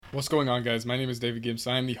What's going on, guys? My name is David Gibbs.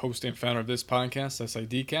 I am the host and founder of this podcast,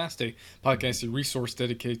 SIDcast, a podcasting resource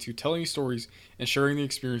dedicated to telling stories and sharing the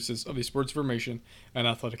experiences of the sports information and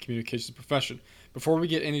athletic communications profession. Before we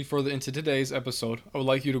get any further into today's episode, I would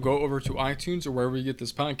like you to go over to iTunes or wherever you get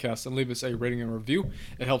this podcast and leave us a rating and review.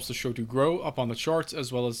 It helps the show to grow up on the charts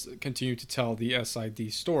as well as continue to tell the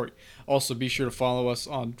SID story. Also, be sure to follow us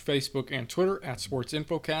on Facebook and Twitter at Sports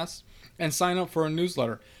Infocast and sign up for our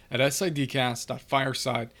newsletter at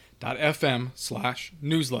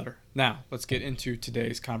sidcast.fireside.fm/newsletter. Now, let's get into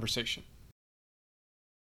today's conversation.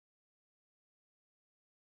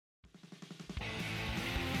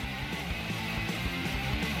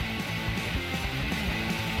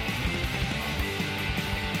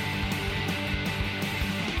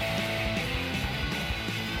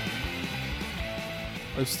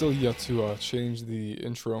 I've still yet to change the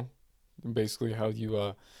intro. Basically, how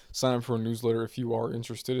you sign up for a newsletter if you are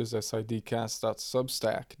interested is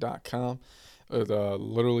sidcast.substack.com. It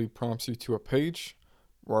literally prompts you to a page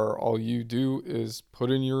where all you do is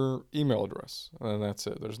put in your email address, and that's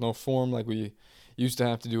it. There's no form like we used to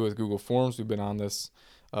have to do with Google Forms. We've been on this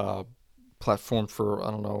platform for,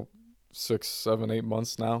 I don't know, 6, 7, 8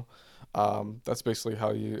 months now. That's basically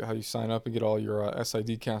how you sign up and get all your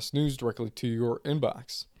SIDcast news directly to your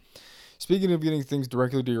inbox. Speaking of getting things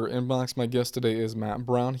directly to your inbox, my guest today is Matt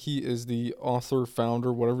Brown. He is the author,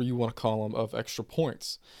 founder, whatever you want to call him, of Extra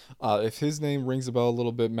Points. If his name rings a bell a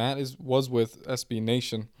little bit, Matt was with SB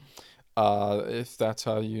Nation. If that's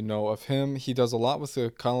how you know of him, he does a lot with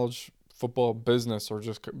the college football business, or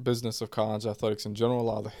just business of college athletics in general, a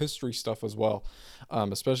lot of the history stuff as well,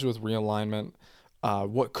 especially with realignment.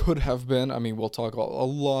 What could have been. I mean, we'll talk a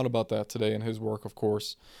lot about that today in his work, of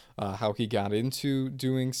course, how he got into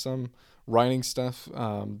doing some writing stuff,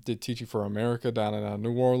 did Teaching for America down in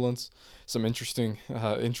New Orleans. Some interesting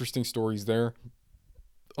stories there,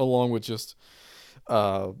 along with just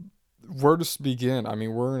where to begin. I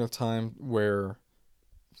mean, we're in a time where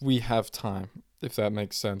we have time, if that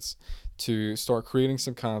makes sense, to start creating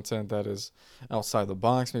some content that is outside the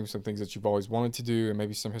box, maybe some things that you've always wanted to do, and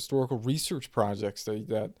maybe some historical research projects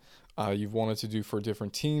that you've wanted to do for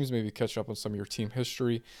different teams, maybe catch up on some of your team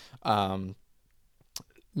history.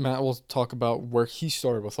 Matt will talk about where he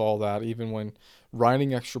started with all that, even when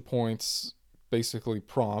writing Extra Points, basically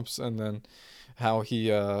prompts, and then how he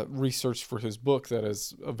researched for his book that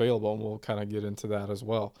is available, and we'll kind of get into that as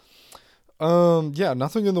well.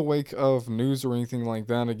 Nothing in the wake of news or anything like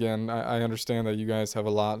that. Again, I understand that you guys have a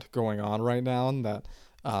lot going on right now, and that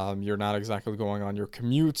you're not exactly going on your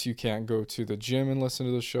commutes. You can't go to the gym and listen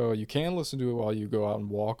to the show. You can listen to it while you go out and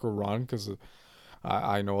walk or run, because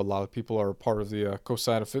I know a lot of people are part of the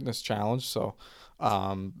COSIDA Fitness Challenge, so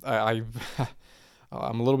I'm a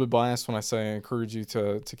little bit biased when I say I encourage you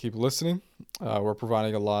to keep listening. We're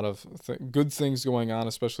providing a lot of good things going on,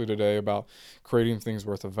 especially today, about creating things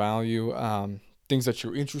worth of value, things that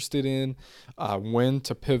you're interested in, when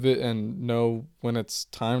to pivot and know when it's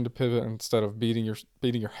time to pivot instead of beating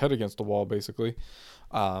your head against the wall, basically.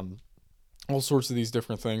 All sorts of these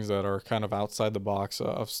different things that are kind of outside the box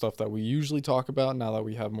of stuff that we usually talk about now that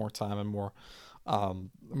we have more time and more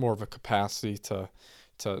of a capacity to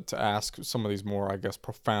ask some of these more, I guess,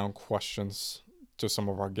 profound questions to some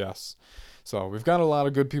of our guests. So we've got a lot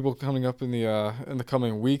of good people coming up in the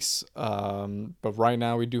coming weeks. But right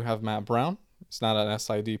now we do have Matt Brown. It's not an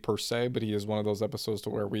SID per se, but he is one of those episodes to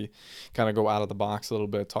where we kind of go out of the box a little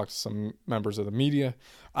bit, talk to some members of the media.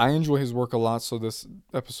 I enjoy his work a lot, so this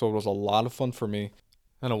episode was a lot of fun for me.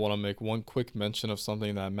 And I want to make one quick mention of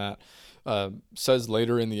something that Matt says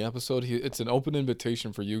later in the episode. It's an open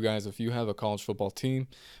invitation for you guys. If you have a college football team,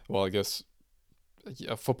 well, I guess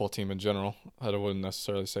a football team in general. I wouldn't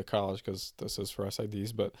necessarily say college because this is for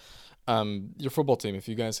SIDs, but your football team, if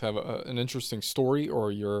you guys have an interesting story,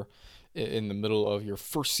 or you're in the middle of your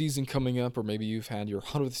first season coming up, or maybe you've had your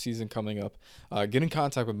 100th season coming up, get in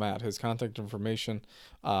contact with Matt. His contact information,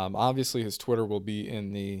 obviously his Twitter will be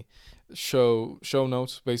in the show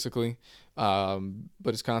notes, basically, but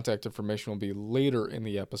his contact information will be later in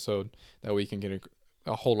the episode that we can get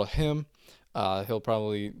a hold of him. He'll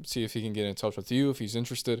probably see if he can get in touch with you if he's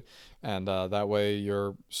interested, and that way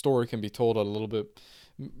your story can be told at a little bit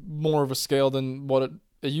more of a scale than what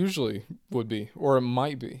it usually would be, or it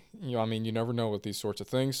might be. I mean, you never know with these sorts of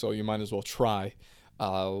things, so you might as well try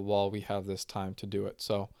while we have this time to do it.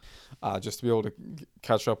 So just to be able to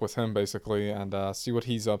catch up with him, basically, and see what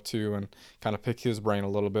he's up to, and kind of pick his brain a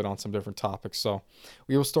little bit on some different topics. So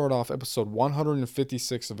we will start off episode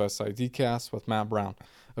 156 of SIDcast with Matt Brown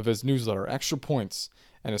of his newsletter, Extra Points,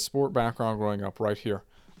 and his sport background growing up right here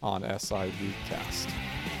on SIDcast.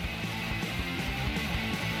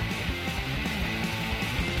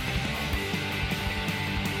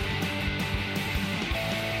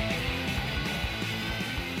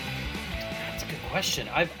 question.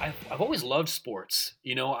 I've always loved sports.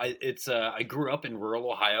 I grew up in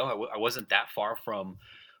rural Ohio. I wasn't that far from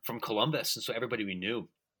Columbus, and so everybody we knew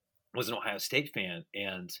was an Ohio State fan.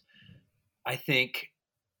 And I think,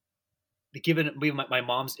 given my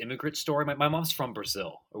mom's immigrant story, my mom's from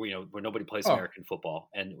Brazil, where nobody plays Oh, American football.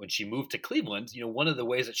 And when she moved to Cleveland, one of the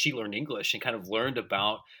ways that she learned English and kind of learned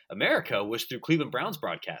about America was through Cleveland Browns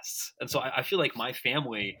broadcasts. And so I feel like my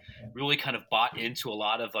family really kind of bought into a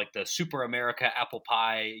lot of like the Super America, Apple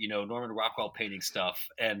Pie, Norman Rockwell painting stuff,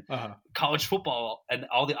 and uh-huh. college football and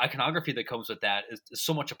all the iconography that comes with that is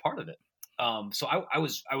so much a part of it. So I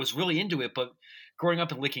was really into it, but growing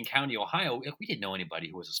up in Licking County, Ohio, we didn't know anybody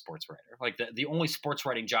who was a sports writer. Like the only sports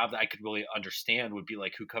writing job that I could really understand would be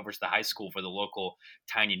like who covers the high school for the local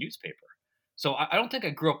tiny newspaper. So I don't think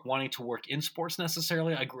I grew up wanting to work in sports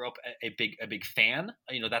necessarily. I grew up a big fan.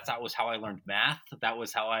 That was how I learned math. That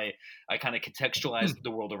was how I kind of Hmm. contextualized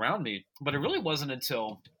the world around me. But it really wasn't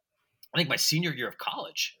until I think my senior year of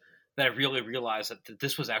college that I really realized that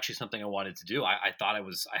this was actually something I wanted to do. I thought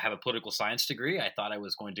I have a political science degree. I thought I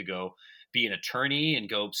was going to go be an attorney and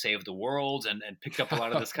go save the world, and picked up a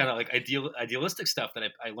lot of this kind of like idealistic stuff that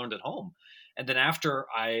I learned at home. And then after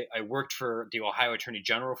I worked for the Ohio Attorney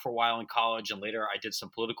General for a while in college, and later I did some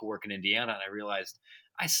political work in Indiana, and I realized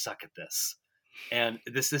I suck at this. And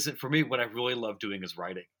this isn't for me. What I really love doing is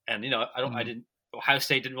writing. And I Hmm. didn't. Ohio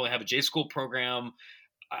State didn't really have a J school program.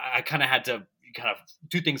 I kind of had to kind of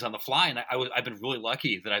do things on the fly, and I've been really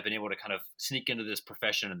lucky that I've been able to kind of sneak into this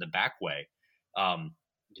profession in the back way. Um,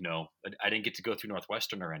 I didn't get to go through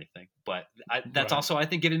Northwestern or anything, but that's Right. also, I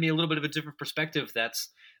think, given me a little bit of a different perspective that's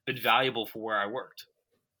been valuable for where I worked.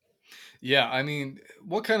 Yeah, I mean,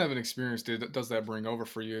 what kind of an experience does that bring over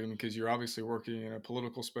for you? I mean, because you're obviously working in a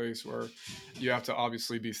political space where you have to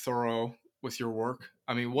obviously be thorough with your work.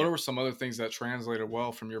 I mean, what Yeah. are some other things that translated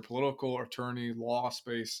well from your political, attorney, law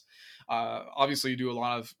space? Obviously, you do a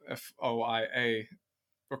lot of FOIA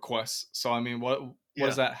requests. So, I mean, what is Yeah.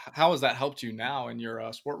 that? How has that helped you now in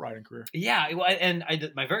your sport writing career? Yeah, well, and I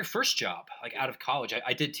did my very first job, like out of college.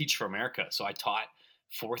 I did Teach for America, so I taught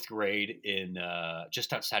fourth grade in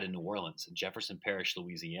just outside of New Orleans in Jefferson Parish,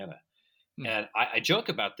 Louisiana. Hmm. And I joke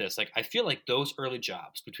about this. Like, I feel like those early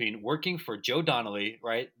jobs between working for Joe Donnelly,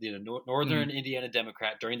 right, Northern Hmm. Indiana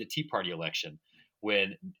Democrat during the Tea Party election,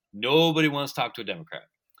 when nobody wants to talk to a Democrat,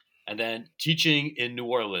 and then teaching in New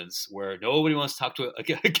Orleans, where nobody wants to talk to a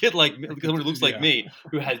kid like me, someone who looks like Yeah. me,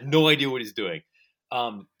 who has no idea what he's doing.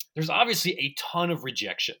 There's obviously a ton of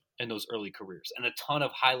rejection in those early careers and a ton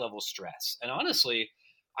of high level stress. And honestly,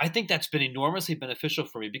 I think that's been enormously beneficial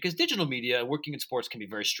for me because digital media, working in sports, can be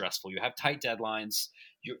very stressful. You have tight deadlines,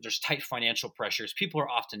 there's tight financial pressures. People are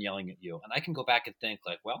often yelling at you. And I can go back and think,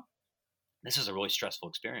 like, well, this is a really stressful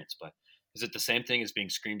experience, but is it the same thing as being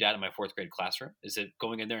screamed at in my fourth grade classroom? Is it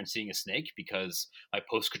going in there and seeing a snake because my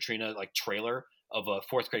post Katrina like trailer of a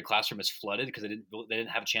fourth grade classroom is flooded because they didn't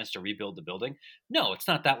have a chance to rebuild the building? No, it's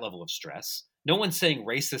not that level of stress. No one's saying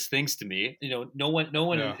racist things to me. No one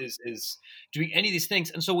Yeah. is doing any of these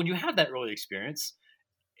things. And so when you have that early experience,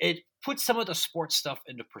 it puts some of the sports stuff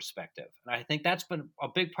into perspective. And I think that's been a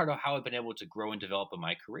big part of how I've been able to grow and develop in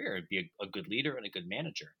my career and be a good leader and a good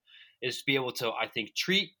manager, is to be able to, I think,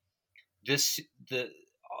 treat this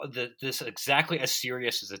this exactly as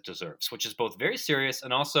serious as it deserves, which is both very serious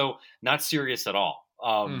and also not serious at all.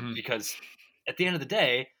 Hmm. Because at the end of the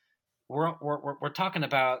day, we're talking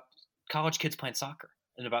about college kids playing soccer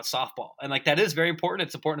and about softball, and like that is very important.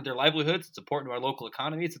 It's important to their livelihoods. It's important to our local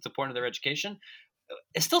economies. It's important to their education.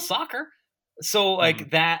 It's still soccer. So Hmm.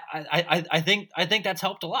 like that, I think that's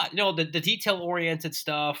helped a lot. The detail oriented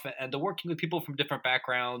stuff and the working with people from different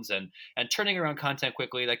backgrounds and turning around content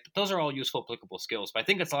quickly. Like those are all useful, applicable skills. But I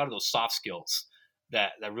think it's a lot of those soft skills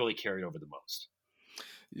that really carry over the most.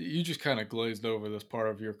 You just kind of glazed over this part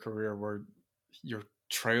of your career where your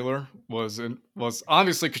trailer was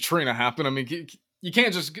obviously Katrina happened. I mean, you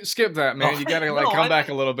can't just skip that, Oh man. You got to like no, come back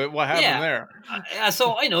a little bit. What happened yeah. there?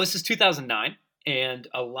 So I know this is 2009, and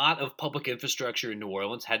a lot of public infrastructure in New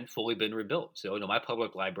Orleans hadn't fully been rebuilt. So my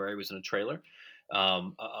public library was in a trailer.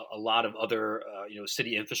 A lot of other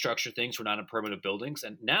city infrastructure things were not in permanent buildings,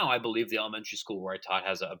 and now I believe the elementary school where I taught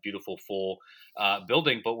has a beautiful full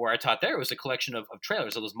building. But where I taught there was a collection of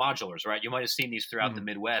trailers, of those modulars. Right, you might have seen these throughout the Mhm.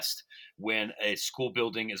 Midwest when a school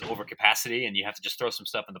building is over capacity and you have to just throw some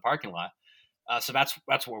stuff in the parking lot. So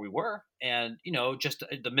that's where we were, and just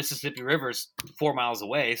the Mississippi River's 4 miles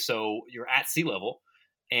away, so you're at sea level,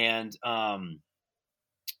 and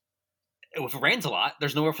if it rains a lot,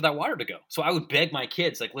 there's nowhere for that water to go. So I would beg my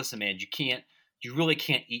kids, like, listen, man, you can't you really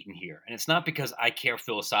can't eat in here. And it's not because I care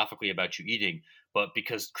philosophically about you eating, but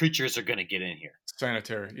because creatures are going to get in here.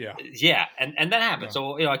 Sanitary, yeah. Yeah, and that happened.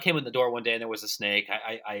 Yeah. So I came in the door one day and there was a snake.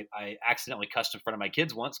 I accidentally cussed in front of my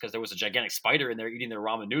kids once because there was a gigantic spider in there eating their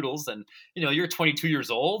ramen noodles. And you're 22 years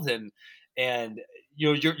old and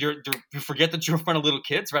you forget that you're in front of little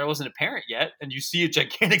kids, right? I wasn't a parent yet, and you see a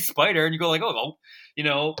gigantic spider and you go like,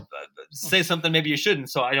 say something maybe you shouldn't.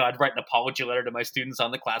 So I'd write an apology letter to my students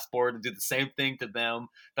on the class board and do the same thing to them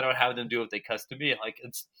that I would have them do if they cussed to me. Like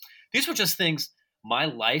these were just things. My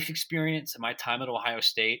life experience and my time at Ohio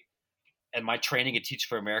State and my training at Teach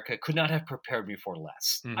for America could not have prepared me for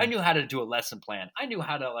less. Mm-hmm. I knew how to do a lesson plan. I knew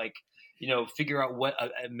how to figure out what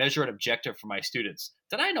measure an objective for my students.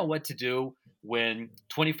 Did I know what to do when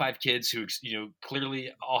 25 kids who,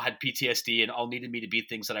 clearly all had PTSD and all needed me to be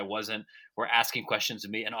things that I wasn't, were asking questions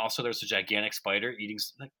of me. And also there's a gigantic spider eating.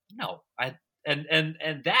 Like, no, and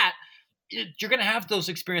that you're going to have those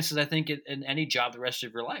experiences, I think, in any job the rest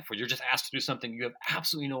of your life where you're just asked to do something you have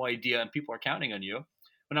absolutely no idea and people are counting on you.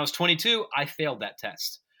 When I was 22, I failed that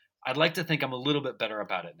test. I'd like to think I'm a little bit better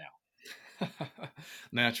about it now.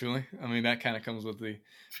 Naturally. I mean, that kind of comes with the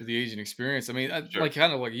agent experience. I mean, Sure. like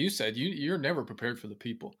kind of like you said, you're never prepared for the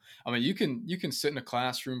people. I mean, you can sit in a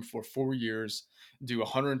classroom for 4 years, do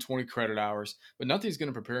 120 credit hours, but nothing's going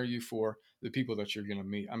to prepare you for the people that you're going to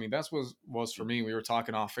meet. I mean, that's what was for me. We were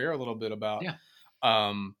talking off air a little bit about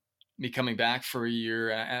me coming back for a year.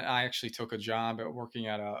 And I actually took a job at working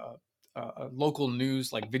at a local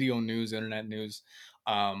news, like video news, internet news,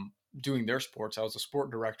 doing their sports. I was a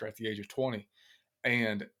sport director at the age of 20,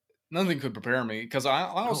 and nothing could prepare me because I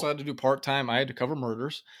also had to do part-time. I had to cover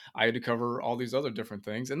murders. I had to cover all these other different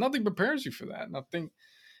things, and nothing prepares you for that. Nothing.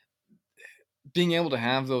 Being able to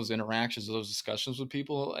have those interactions, those discussions with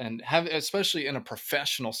people, and have, especially in a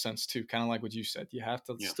professional sense too, kind of like what you said, you have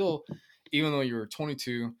to still, even though you're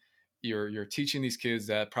 22, you're teaching these kids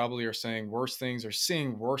that probably are saying worse things or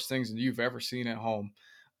seeing worse things than you've ever seen at home.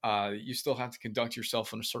 You still have to conduct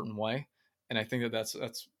yourself in a certain way. And I think that's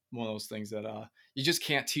one of those things that you just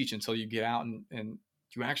can't teach until you get out and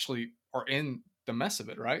you actually are in the mess of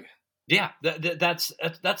it, right? Yeah, that's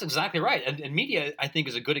exactly right. And media, I think,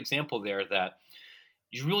 is a good example there that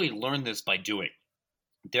you really learn this by doing.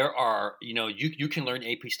 There are, you can learn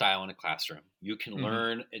AP style in a classroom. You can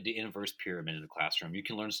learn the inverse pyramid in a classroom. You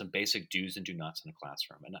can learn some basic do's and do nots in a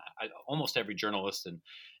classroom. And almost every journalist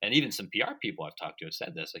and even some PR people I've talked to have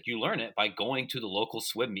said this. Like, you learn it by going to the local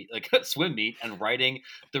swim meet, and writing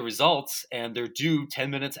the results, and they're due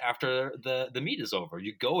 10 minutes after the meet is over.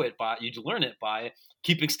 You learn it by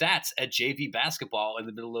keeping stats at JV basketball in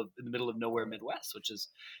the middle of nowhere Midwest, which is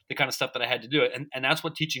the kind of stuff that I had to do. And that's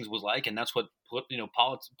what teaching was like, and that's what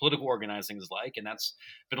political organizing is like, and that's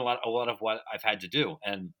been a lot of what I've had to do.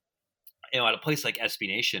 And at a place like SB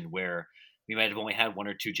Nation, where we might have only had one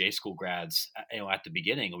or two J school grads, at the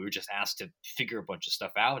beginning, we were just asked to figure a bunch of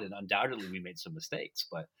stuff out, and undoubtedly we made some mistakes.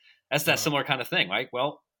 But that's that similar kind of thing, right?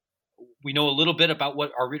 Well, we know a little bit about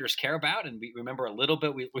what our readers care about, and we remember a little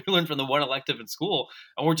bit. We learned from the one elective in school,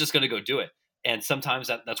 and we're just going to go do it. And sometimes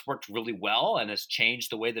that's worked really well and has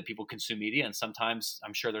changed the way that people consume media. And sometimes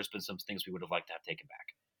I'm sure there's been some things we would have liked to have taken back.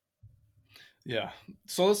 Yeah.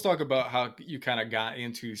 So let's talk about how you kind of got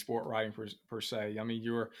into sport writing per se. I mean,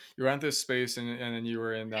 you were at this space, and then you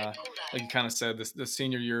were in, like you kind of said, the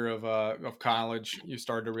senior year of college. You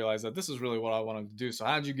started to realize that this is really what I wanted to do. So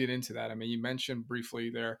how did you get into that? I mean, you mentioned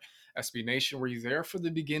briefly there, SB Nation. Were you there for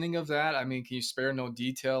the beginning of that? I mean, can you spare no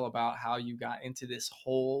detail about how you got into this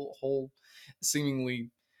whole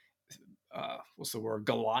seemingly what's the word,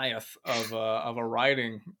 Goliath of a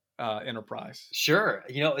writing enterprise? Sure.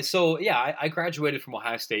 So yeah, I graduated from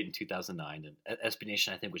Ohio State in 2009, and SB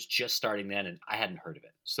Nation, I think, was just starting then, and I hadn't heard of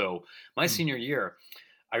it. So my senior year,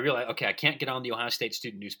 I realized, okay, I can't get on the Ohio State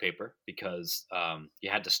student newspaper because you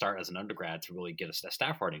had to start as an undergrad to really get a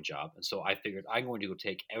staff writing job. And so I figured I'm going to go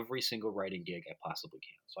take every single writing gig I possibly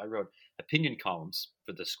can. So I wrote opinion columns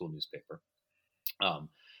for the school newspaper.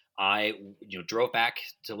 I drove back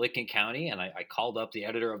to Lincoln County, and I called up the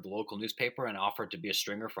editor of the local newspaper and offered to be a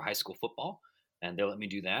stringer for high school football, and they let me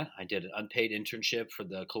do that. I did an unpaid internship for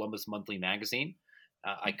the Columbus Monthly magazine.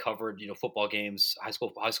 I covered football games, high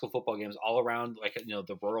school football games all around,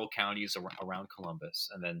 the rural counties around Columbus,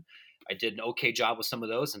 and then I did an okay job with some of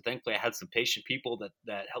those, and thankfully I had some patient people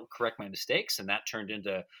that helped correct my mistakes, and that turned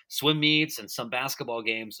into swim meets and some basketball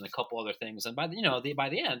games and a couple other things. And by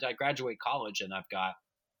the end, I graduate college and I've got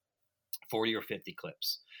 40 or 50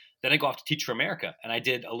 clips. Then I go off to Teach for America, and I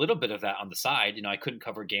did a little bit of that on the side. I couldn't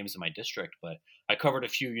cover games in my district, but I covered a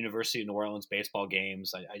few University of New Orleans baseball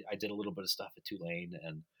games. I did a little bit of stuff at Tulane,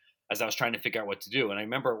 and as I was trying to figure out what to do. And I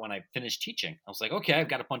remember when I finished teaching, I was like, okay, I've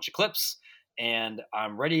got a bunch of clips and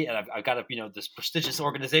I'm ready. And I've got this prestigious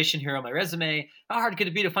organization here on my resume. How hard could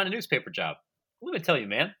it be to find a newspaper job? Let me tell you,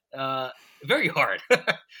 man, very hard.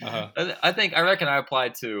 I reckon I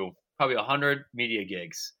applied to probably 100 media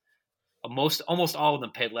gigs. Almost all of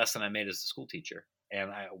them paid less than I made as a school teacher. And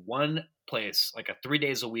one place, like a 3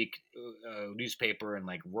 days a week newspaper in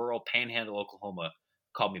like rural Panhandle, Oklahoma,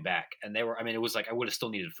 called me back, and it was like I would have still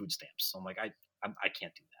needed food stamps. So I'm like, I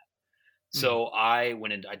can't do that. So I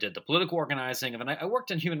went and I did the political organizing, and I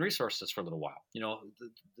worked in human resources for a little while.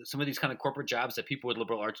 Some of these kind of corporate jobs that people with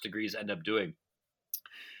liberal arts degrees end up doing.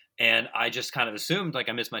 And I just kind of assumed like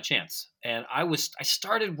I missed my chance. And I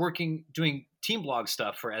started doing team blog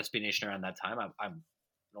stuff for SB Nation around that time. I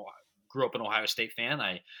grew up an Ohio State fan.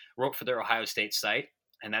 I wrote for their Ohio State site,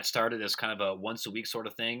 and that started as kind of a once a week sort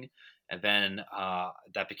of thing. And then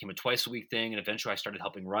that became a twice a week thing. And eventually I started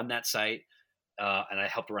helping run that site. And I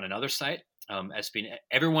helped run another site.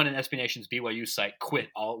 Everyone in SB Nation's BYU site quit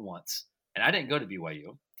all at once. And I didn't go to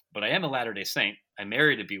BYU, but I am a Latter-day Saint. I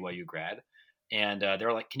married a BYU grad. And they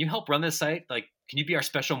were like, can you help run this site? Like, can you be our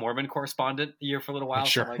special Mormon correspondent here for a little while?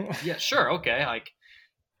 Sure. So I'm like, yeah, sure. Okay. Like,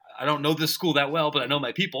 I don't know this school that well, but I know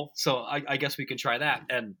my people. So I guess we can try that.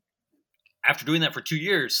 And after doing that for 2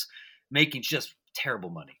 years, making just terrible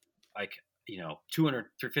money, like, $200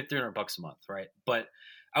 to $300 a month. Right. But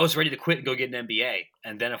I was ready to quit and go get an MBA.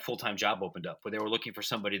 And then a full-time job opened up where they were looking for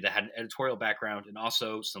somebody that had an editorial background and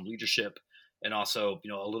also some leadership and also,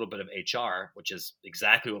 a little bit of HR, which is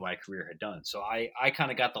exactly what my career had done. So I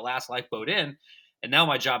kind of got the last lifeboat in, and now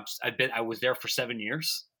my job, I was there for 7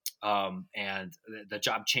 years. And the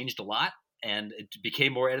job changed a lot, and it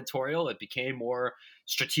became more editorial. It became more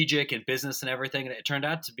strategic and business and everything. And it turned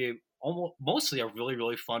out to be mostly a really,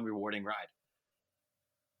 really fun, rewarding ride.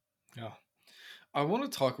 Yeah. I want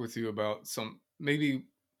to talk with you about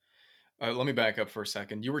let me back up for a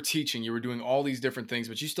second. You were teaching, you were doing all these different things,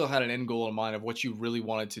 but you still had an end goal in mind of what you really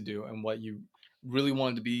wanted to do and what you really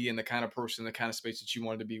wanted to be, and the kind of person, the kind of space that you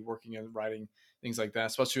wanted to be working in, writing, things like that.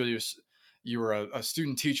 Especially you were a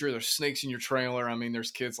student teacher. There's snakes in your trailer. I mean,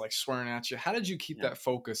 there's kids like swearing at you. How did you keep that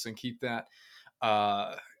focus and keep that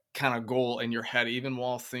kind of goal in your head, even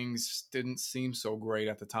while things didn't seem so great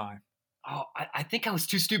at the time? Oh, I think I was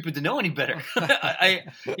too stupid to know any better.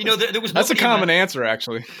 There was that's a common answer,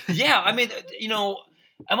 actually. Yeah, I mean,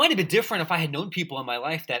 I might have been different if I had known people in my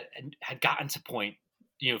life that had gotten to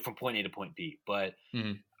from point A to point B. But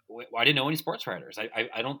I didn't know any sports writers.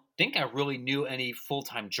 I don't think I really knew any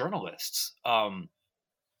full-time journalists.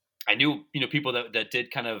 I knew people that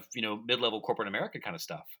did kind of mid-level corporate America kind of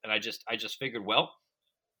stuff, and I just figured, well,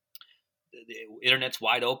 the internet's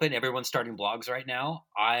wide open. Everyone's starting blogs right now.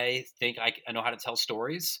 I think I know how to tell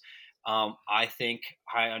stories. I think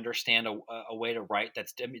I understand a way to write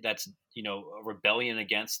that's a rebellion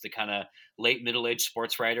against the kind of late middle-aged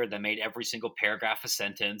sports writer that made every single paragraph a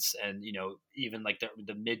sentence, and even like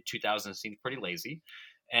the mid 2000s seemed pretty lazy.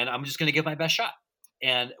 And I'm just going to give my best shot.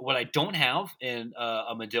 And what I don't have in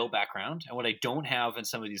a Medill background, and what I don't have in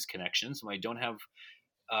some of these connections, what I don't have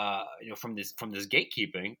from this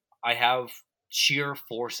gatekeeping, I have sheer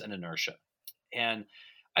force and inertia. And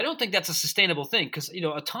I don't think that's a sustainable thing, because,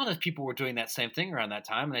 a ton of people were doing that same thing around that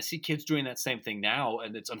time. And I see kids doing that same thing now.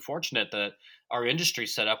 And it's unfortunate that our industry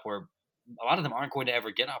is set up where a lot of them aren't going to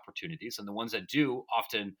ever get opportunities. And the ones that do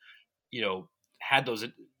often, had those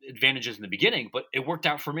advantages in the beginning, but it worked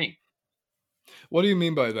out for me. What do you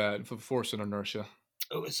mean by that, for force and inertia?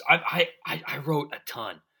 I wrote a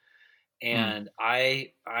ton, and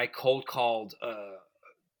I cold called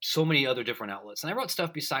so many other different outlets. And I wrote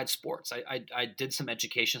stuff besides sports. I did some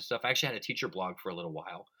education stuff. I actually had a teacher blog for a little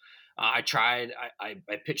while. I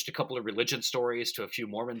pitched a couple of religion stories to a few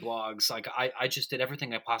Mormon blogs. Like I just did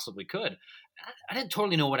everything I possibly could. I didn't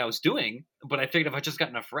totally know what I was doing, but I figured if I just got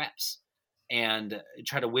enough reps and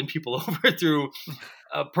try to win people over through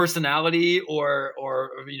personality or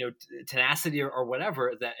tenacity or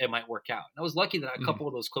whatever, that it might work out. And I was lucky that a couple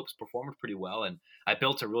of those clips performed pretty well, and I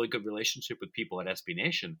built a really good relationship with people at SB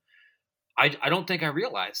Nation. I don't think I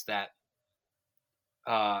realized that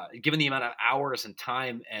given the amount of hours and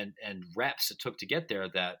time and reps it took to get there,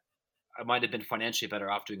 that I might have been financially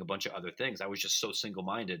better off doing a bunch of other things. I was just so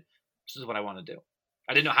single-minded. This is what I want to do.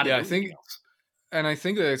 I didn't know how to do anything else. And I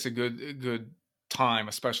think that it's a good time,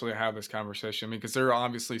 especially to have this conversation, because there are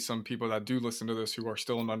obviously some people that do listen to this who are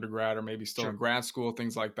still in undergrad or maybe still in grad school,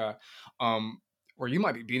 things like that, where you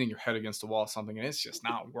might be beating your head against the wall or something, and it's just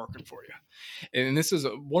not working for you. And this is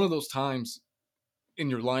one of those times in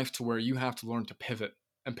your life to where you have to learn to pivot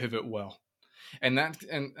and pivot well. And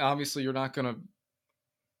obviously you're not going to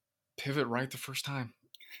pivot right the first time.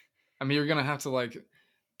 I mean, you're gonna have to like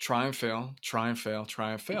try and fail, try and fail,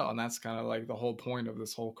 try and fail, and that's kind of like the whole point of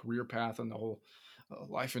this whole career path and the whole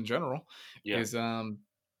life in general Yeah. is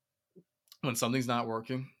when something's not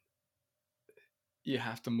working, you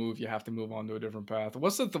have to move. You have to move on to a different path.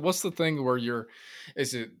 What's the thing where you're?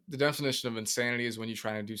 Is it the definition of insanity is when you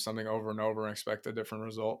try to do something over and over and expect a different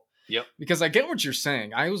result? Yep. Because I get what you're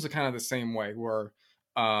saying. I was kind of the same way where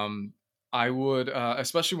um, I would,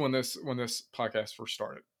 especially when this podcast first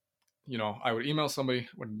started. I would email somebody,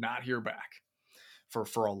 would not hear back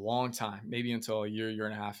for a long time, maybe until a year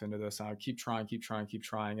and a half into this. And I would keep trying, keep trying, keep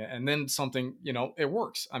trying, and then something, it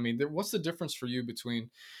works. I mean, what's the difference for you between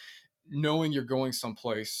knowing you're going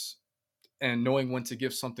someplace and knowing when to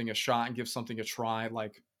give something a shot and give something a try,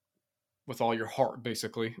 like with all your heart,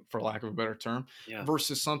 basically, for lack of a better term, Yeah.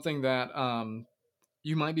 versus something that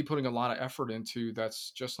you might be putting a lot of effort into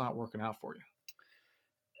that's just not working out for you?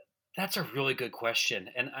 That's a really good question,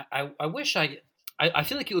 and I wish I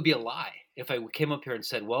feel like it would be a lie if I came up here and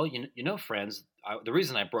said, well, friends, the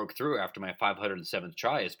reason I broke through after my 507th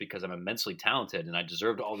try is because I'm immensely talented and I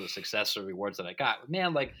deserved all the success or rewards that I got.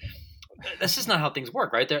 Man, like this is not how things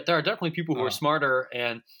work, right? There are definitely people who are smarter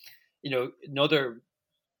and know their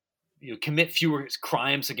commit fewer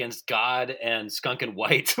crimes against God and skunk and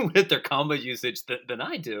white with their combo usage than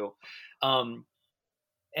I do.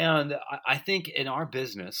 And I think in our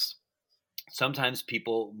business, sometimes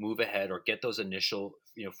people move ahead or get those initial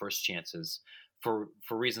first chances for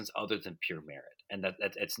reasons other than pure merit, and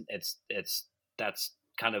that's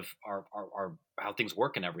kind of our how things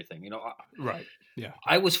work and everything. Right. Yeah.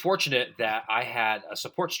 I was fortunate that I had a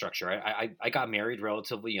support structure. I got married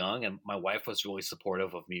relatively young, and my wife was really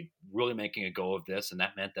supportive of me really making a go of this, and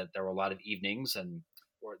that meant that there were a lot of evenings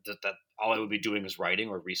or that all I would be doing is writing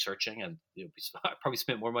or researching, and I probably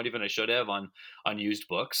spent more money than I should have on used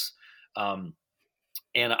books.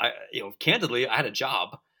 And I, candidly, I had a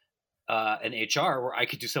job in HR where I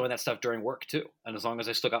could do some of that stuff during work too. And as long as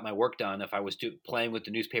I still got my work done, if I was playing with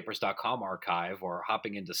the newspapers.com archive or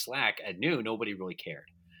hopping into Slack at noon, nobody really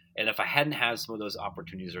cared. And if I hadn't had some of those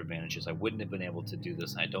opportunities or advantages, I wouldn't have been able to do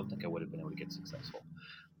this. And I don't think I would have been able to get successful.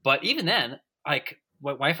 But even then, like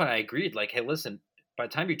my wife and I agreed, like, hey, listen, by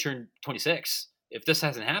the time you turn 26, if this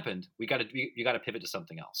hasn't happened, you got to pivot to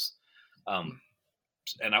something else.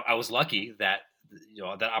 And I was lucky that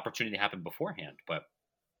that opportunity happened beforehand. But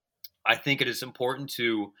I think it is important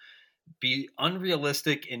to be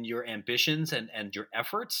unrealistic in your ambitions and your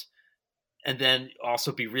efforts, and then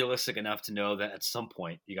also be realistic enough to know that at some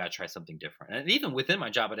point you got to try something different. And even within my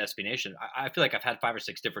job at SB Nation, I feel like I've had 5 or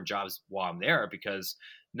 6 different jobs while I'm there because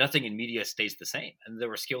nothing in media stays the same. And there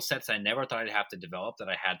were skill sets I never thought I'd have to develop that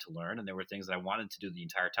I had to learn. And there were things that I wanted to do the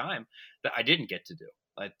entire time that I didn't get to do.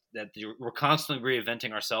 Like that we're constantly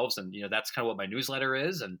reinventing ourselves. And, that's kind of what my newsletter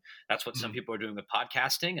is. And that's what some people are doing with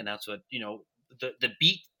podcasting. And that's what, the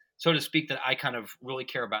beat, so to speak, that I kind of really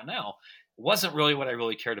care about now wasn't really what I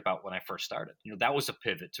really cared about when I first started. That was a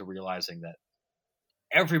pivot to realizing that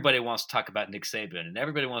everybody wants to talk about Nick Saban and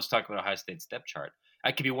everybody wants to talk about Ohio State's depth chart.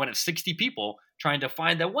 I could be one of 60 people trying to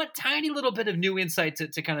find that one tiny little bit of new insight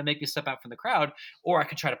to kind of make me step out from the crowd, or I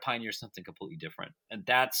could try to pioneer something completely different. And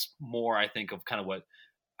that's more, I think, of kind of what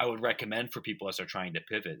I would recommend for people as they're trying to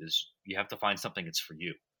pivot is you have to find something that's for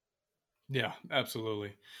you. Yeah,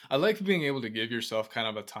 absolutely. I like being able to give yourself kind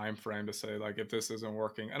of a time frame to say, like, if this isn't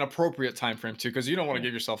working, an appropriate time frame too, because you don't want to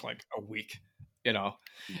give yourself like a week. You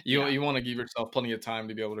want to give yourself plenty of time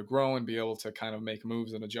to be able to grow and be able to kind of make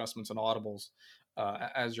moves and adjustments and audibles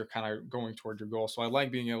as you're kind of going toward your goal. So I like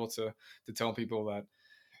being able to tell people that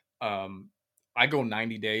I go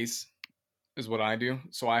 90 days is what I do.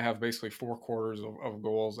 So I have basically 4 quarters of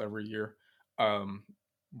goals every year,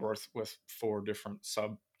 with 4 different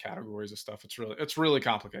subcategories of stuff. It's really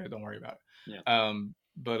complicated. Don't worry about it. Yeah.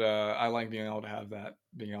 But I like being able to have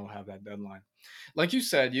that deadline. Like you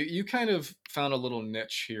said, you kind of found a little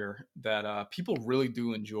niche here that people really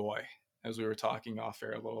do enjoy, as we were talking off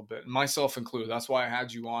air a little bit, myself included. That's why I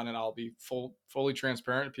had you on, and I'll be fully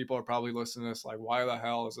transparent. People are probably listening to this like, why the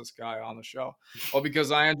hell is this guy on the show? Well,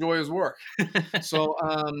 because I enjoy his work. So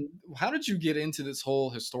how did you get into this whole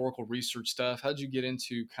historical research stuff? How did you get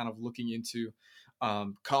into kind of looking into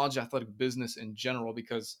college athletic business in general?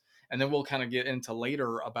 And then we'll kind of get into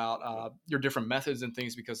later about your different methods and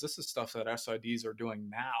things, because this is stuff that SIDs are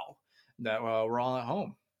doing now that we're all at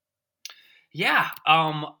home. Yeah.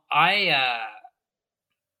 I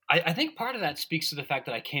think part of that speaks to the fact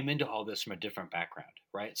that I came into all this from a different background,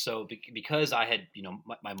 right? So because I had,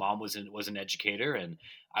 my mom was an educator and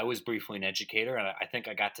I was briefly an educator, and I think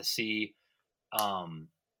I got to see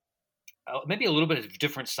maybe a little bit of a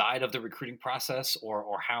different side of the recruiting process,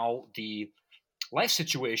 or how the life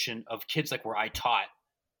situation of kids like where I taught,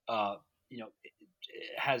 uh, you know,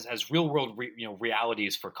 has real world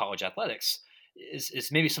realities for college athletics is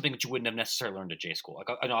maybe something that you wouldn't have necessarily learned at J school. Like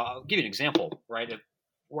I'll give you an example, right?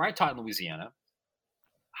 Where I taught in Louisiana,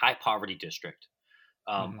 high poverty district.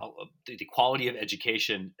 The quality of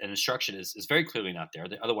education and instruction is very clearly not there.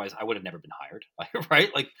 Otherwise, I would have never been hired, right?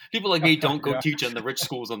 Like people like me don't go teach in the rich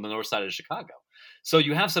schools on the north side of Chicago. So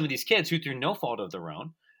you have some of these kids who, through no fault of their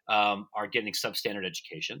own, are getting substandard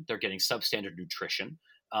education. They're getting substandard nutrition,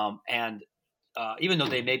 and even though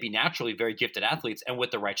they may be naturally very gifted athletes, and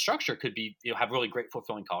with the right structure, could be have really great,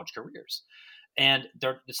 fulfilling college careers. And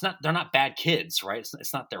they're not bad kids, right?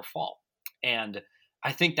 It's not their fault. And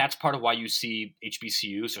I think that's part of why you see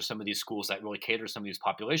HBCUs or some of these schools that really cater to some of these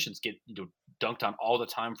populations get dunked on all the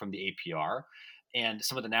time from the APR, and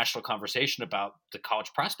some of the national conversation about the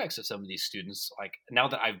college prospects of some of these students. Like now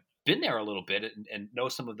that I've been there a little bit and know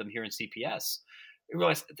some of them here in CPS, I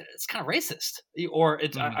realize it's kind of racist, or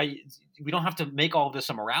it's we don't have to make all of this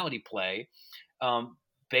a morality play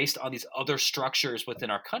based on these other structures within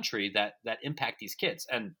our country that impact these kids.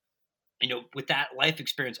 And with that life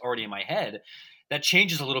experience already in my head, that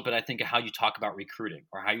changes a little bit, I think, of how you talk about recruiting,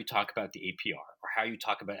 or how you talk about the APR, or how you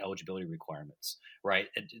talk about eligibility requirements, right?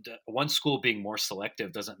 One school being more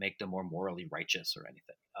selective doesn't make them more morally righteous or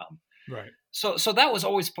anything. Right. So that was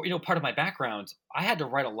always, part of my background. I had to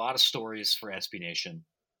write a lot of stories for SB Nation,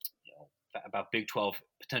 about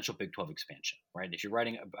potential Big 12 expansion, right? If you're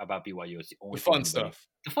writing about BYU, it's the only fun stuff.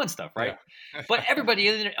 The fun stuff, right? Yeah. But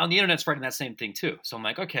everybody on the internet's writing that same thing too. So I'm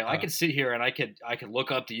like, okay, I could sit here and I could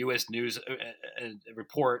look up the U.S. News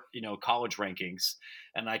report, college rankings,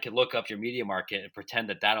 and I could look up your media market and pretend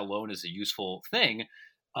that alone is a useful thing.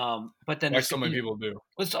 But then, like so many people do.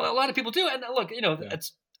 A lot of people do, and look,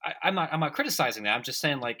 I'm not criticizing that. I'm just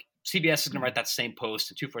saying, like, CBS is going to write that same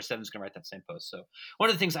post, and 247 is going to write that same post. So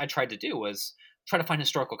one of the things I tried to do was try to find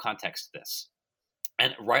historical context to this,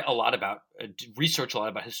 and research a lot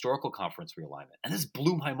about historical conference realignment. And this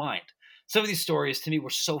blew my mind. Some of these stories to me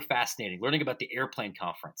were so fascinating. Learning about the Airplane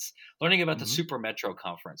Conference, learning about the Super Metro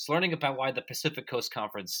Conference, learning about why the Pacific Coast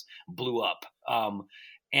Conference blew up.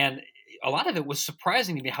 And a lot of it was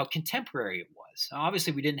surprising to me how contemporary it was. Now,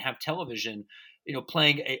 obviously, we didn't have television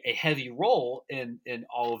playing a heavy role in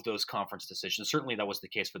all of those conference decisions. Certainly that was the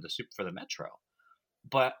case for the Metro.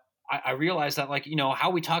 But I realized that, like,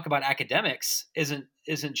 how we talk about academics isn't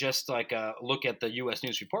just like a look at the U.S.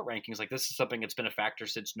 News Report rankings. Like, this is something that's been a factor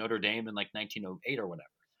since Notre Dame in like 1908 or whatever.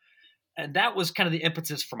 And that was kind of the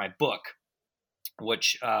impetus for my book,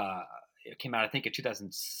 which came out, I think, in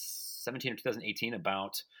 2017 or 2018,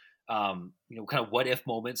 about kind of what if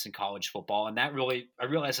moments in college football. And that really, I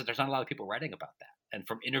realized that there's not a lot of people writing about that. And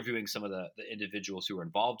from interviewing some of the individuals who were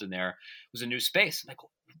involved in there, it was a new space. I'm like,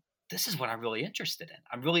 this is what I'm really interested in.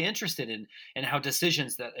 I'm really interested in how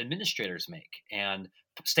decisions that administrators make, and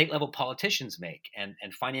state level politicians make, and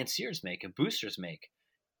financiers make, and boosters make,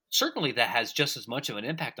 certainly that has just as much of an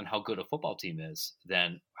impact on how good a football team is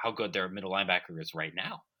than how good their middle linebacker is right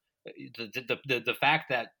now. The fact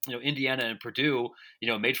that Indiana and Purdue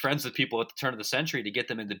made friends with people at the turn of the century to get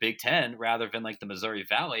them in the Big Ten rather than like the Missouri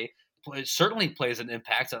Valley, it certainly plays an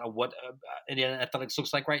impact on what Indiana athletics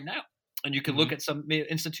looks like right now. And you can look at some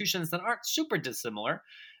institutions that aren't super dissimilar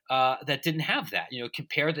that didn't have that.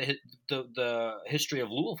 Compare the history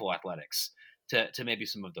of Louisville athletics to maybe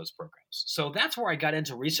some of those programs. So that's where I got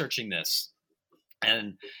into researching this.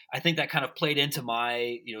 And I think that kind of played into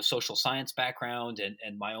my, social science background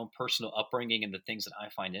and my own personal upbringing and the things that I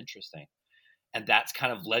find interesting. And that's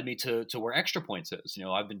kind of led me to where Extra Points is.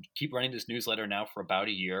 I've keep running this newsletter now for about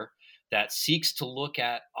a year that seeks to look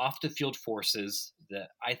at off the field forces that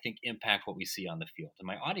I think impact what we see on the field. And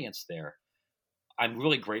my audience there, I'm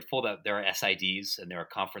really grateful that there are SIDs and there are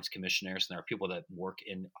conference commissioners and there are people that work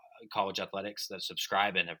in college athletics that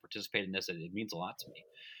subscribe and have participated in this. It means a lot to me.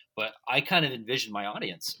 But I kind of envision my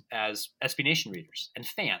audience as SB Nation readers and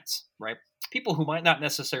fans, right? People who might not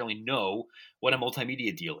necessarily know what a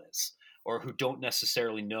multimedia deal is, or who don't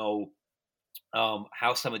necessarily know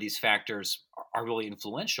how some of these factors are really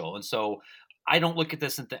influential. And so I don't look at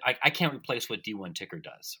this and think, I can't replace what D1 Ticker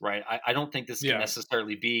does, right? I don't think this can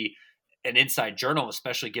necessarily be an inside journal,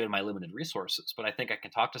 especially given my limited resources. But I think I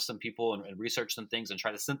can talk to some people and research some things and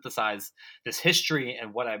try to synthesize this history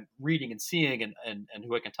and what I'm reading and seeing and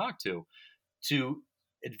who I can talk to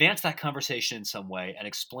advance that conversation in some way and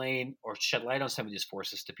explain or shed light on some of these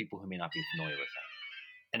forces to people who may not be familiar with them.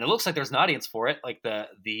 And it looks like there's an audience for it. Like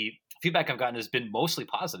the feedback I've gotten has been mostly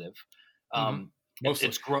positive.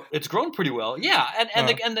 mostly. It's grown pretty well. Yeah.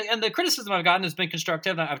 And the criticism I've gotten has been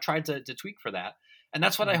constructive. And I've tried to tweak for that. And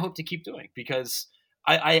that's what I hope to keep doing, because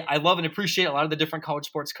I love and appreciate a lot of the different college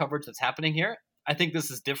sports coverage that's happening here. I think this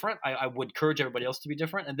is different. I would encourage everybody else to be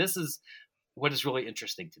different. And this is what is really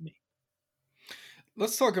interesting to me.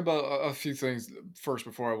 Let's talk about a few things first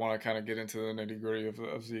before I want to kind of get into the nitty gritty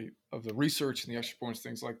of the research and the extra points,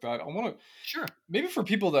 things like that. I want to maybe for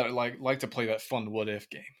people that like to play that fun what if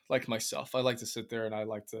game, like myself. I like to sit there and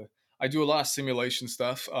I do a lot of simulation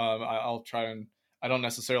stuff. I'll try and I don't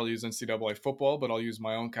necessarily use NCAA football, but I'll use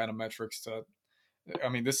my own kind of metrics to. I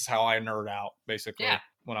mean, this is how I nerd out basically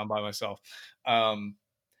when I'm by myself.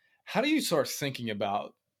 How do you start thinking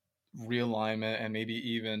about realignment and maybe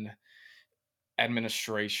even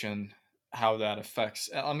administration, how that affects?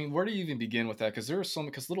 I mean, where do you even begin with that? Because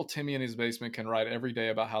little Timmy in his basement can write every day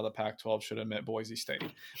about how the Pac-12 should admit Boise State,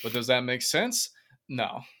 but does that make sense?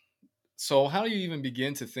 No. So how do you even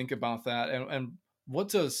begin to think about that? And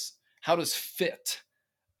how does fit,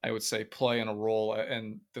 I would say, play in a role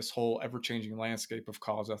in this whole ever-changing landscape of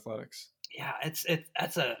college athletics? Yeah, it's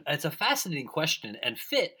a fascinating question, and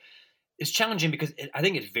fit is challenging because I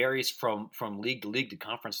think it varies from league to league to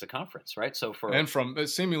conference, right? So and from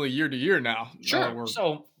seemingly year to year now. Sure. We're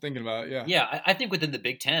so thinking about it, yeah. I think within the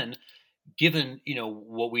Big Ten, given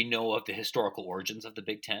what we know of the historical origins of the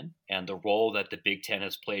Big Ten and the role that the Big Ten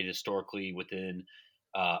has played historically within,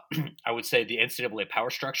 I would say, the NCAA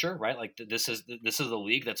power structure, right? Like this is a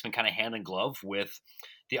league that's been kind of hand in glove with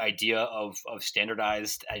the idea of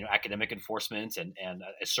standardized academic enforcement and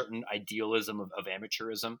a certain idealism of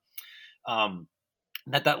amateurism.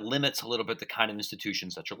 That limits a little bit the kind of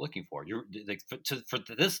institutions that you're looking for.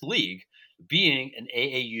 For this league, being an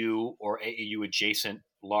AAU or AAU adjacent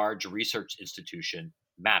large research institution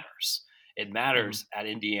matters. It matters at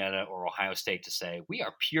Indiana or Ohio State to say we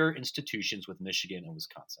are pure institutions with Michigan and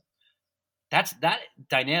Wisconsin. That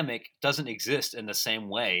dynamic doesn't exist in the same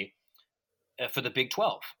way for the Big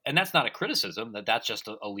 12, and that's not a criticism. That's just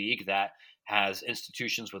a league that has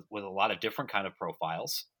institutions with a lot of different kind of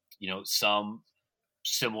profiles. Some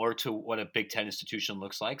similar to what a Big Ten institution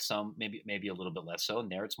looks like, some maybe a little bit less so.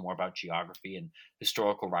 And there, it's more about geography and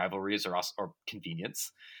historical rivalries or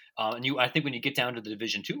convenience. I think when you get down to the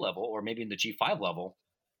Division II level, or maybe in the G5 level,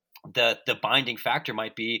 the binding factor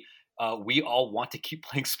might be we all want to keep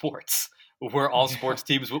playing sports. We're all sports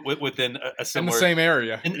teams within a similar in the same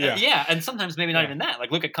area. And sometimes maybe not even that.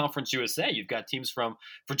 Like look at Conference USA. You've got teams from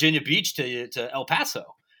Virginia Beach to El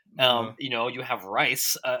Paso. You have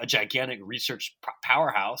Rice, a gigantic research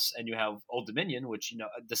powerhouse, and you have Old Dominion, which,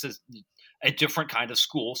 this is a different kind of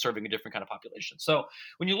school serving a different kind of population. So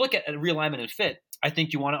when you look at realignment and fit, I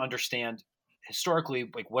think you want to understand historically,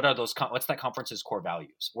 like what's that conference's core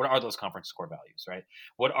values? What are those conference's core values, right?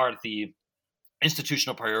 What are the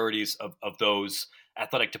institutional priorities of those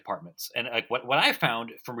athletic departments? And like what I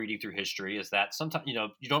found from reading through history is that sometimes,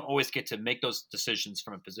 you don't always get to make those decisions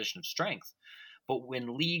from a position of strength. But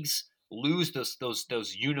when leagues lose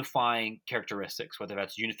those unifying characteristics, whether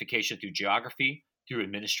that's unification through geography, through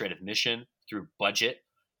administrative mission, through budget,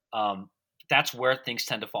 that's where things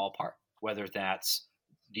tend to fall apart. Whether that's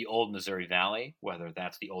the old Missouri Valley, whether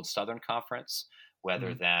that's the old Southern Conference,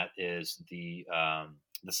 whether that is the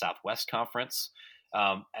Southwest Conference.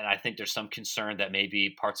 And I think there's some concern that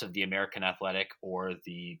maybe parts of the American Athletic or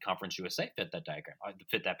the Conference USA fit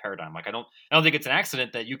that paradigm. Like I don't think it's an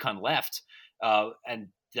accident that UConn left, and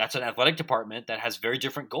that's an athletic department that has very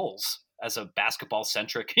different goals as a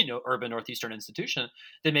basketball-centric, urban Northeastern institution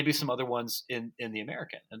than maybe some other ones in the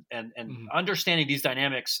American. And understanding these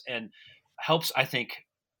dynamics and helps, I think,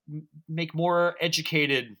 make more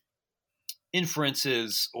educated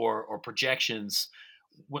inferences or projections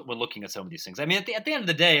when looking at some of these things. I mean, at the end of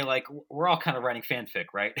the day, like we're all kind of writing fanfic,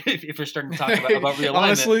 right? if we're starting to talk about realignment,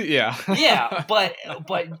 honestly, yeah, yeah. But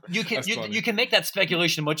you can make that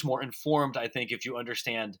speculation much more informed, I think, if you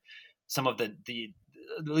understand some of the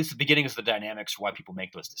at least the beginnings of the dynamics for why people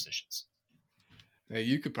make those decisions. Hey,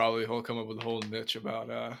 you could probably come up with a whole niche about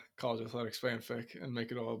college athletics fanfic and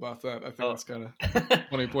make it all about that. I think that's kind of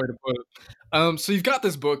funny way to put it. So you've got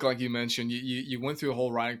this book, like you mentioned. You went through a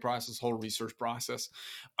whole writing process, whole research process.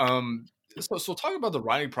 So talk about the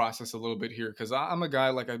writing process a little bit here, because I'm a guy,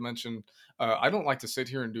 like I mentioned, I don't like to sit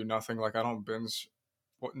here and do nothing. Like I don't binge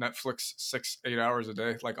Netflix 6-8 hours a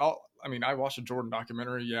day. Like I watch a Jordan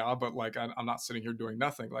documentary, yeah, but like I'm not sitting here doing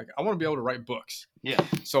nothing. Like I want to be able to write books. Yeah.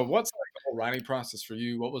 So what's like the whole writing process for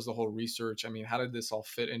you? What was the whole research? I mean, how did this all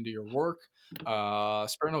fit into your work?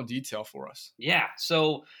 Spare no detail for us. Yeah.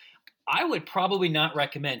 So I would probably not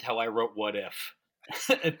recommend how I wrote What If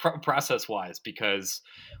process wise, because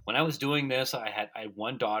when I was doing this, I had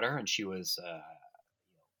one daughter, and she was I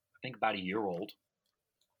think about a year old,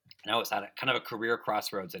 and I was at kind of a career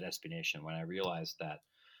crossroads at SB Nation when I realized that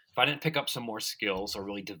if I didn't pick up some more skills or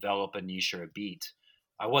really develop a niche or a beat,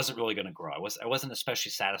 I wasn't really going to grow. I wasn't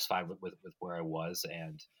especially satisfied with where I was,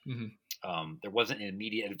 and there wasn't an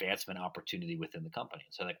immediate advancement opportunity within the company.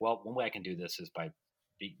 So like, well, one way I can do this is by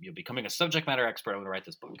becoming a subject matter expert. I'm going to write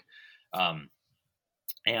this book.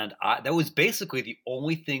 And that was basically the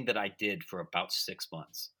only thing that I did for about 6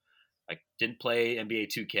 months. I didn't play NBA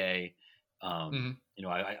 2K.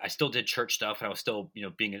 I still did church stuff, and I was still,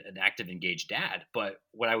 being an active, engaged dad. But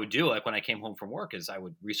what I would do, like when I came home from work, is I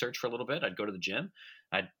would research for a little bit. I'd go to the gym.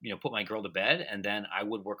 I'd, put my girl to bed, and then I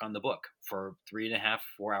would work on the book for 3.5,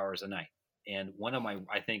 4 hours a night. And one of my,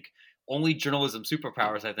 I think, only journalism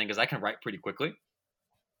superpowers, I think, is I can write pretty quickly.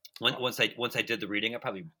 Once I did the reading, I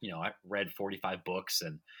probably, I read 45 books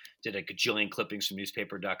and did a gajillion clippings from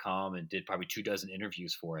newspaper.com and did probably 24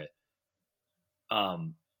 interviews for it.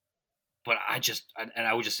 But I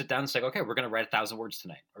would just sit down and say, okay, we're going to write 1,000 words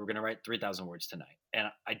tonight, or we're going to write 3,000 words tonight. And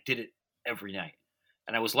I did it every night.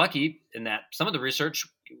 And I was lucky in that some of the research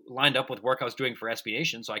lined up with work I was doing for SB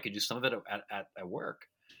Nation, so I could do some of it at work.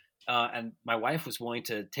 And my wife was willing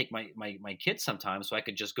to take my kids sometimes, so I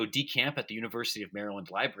could just go decamp at the University of Maryland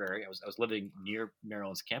library. I was living near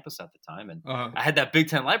Maryland's campus at the time, and I had that Big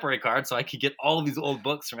Ten library card, so I could get all of these old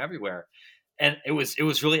books from everywhere. And it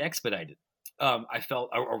was really expedited. I felt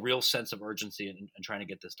a real sense of urgency in trying to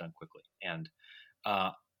get this done quickly. And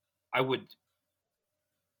I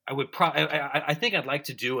think I'd like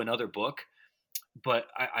to do another book, but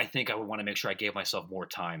I think I would want to make sure I gave myself more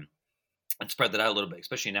time and spread that out a little bit,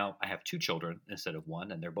 especially now I have 2 children instead of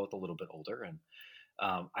 1, and they're both a little bit older. And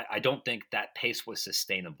I don't think that pace was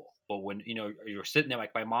sustainable. But when, you're sitting there,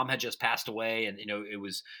 like my mom had just passed away, and,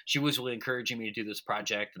 she was really encouraging me to do this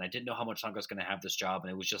project, and I didn't know how much longer I was going to have this job.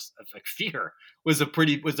 And it was just like fear was a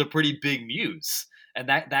pretty big muse. And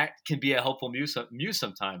that can be a helpful muse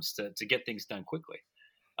sometimes to get things done quickly.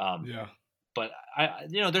 But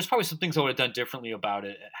there's probably some things I would have done differently about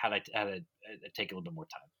it had I taken a little bit more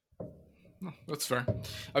time. No, that's fair.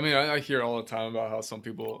 I mean, I hear all the time about how some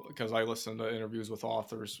people, because I listen to interviews with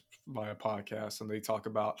authors via podcasts, and they talk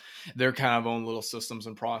about their kind of own little systems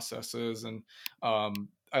and processes. And I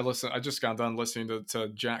just got done listening to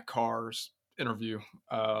Jack Carr's interview,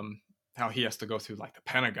 how he has to go through like the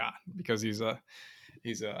Pentagon because he's a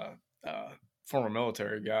former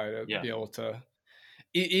military guy to be able to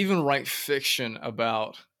even write fiction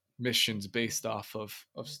about missions based off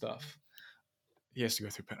of stuff. He has to go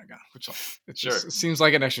through Pentagon, which it seems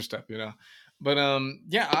like an extra step, But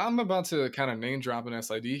I'm about to kind of name drop an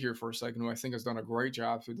SID here for a second, who I think has done a great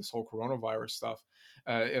job through this whole coronavirus stuff,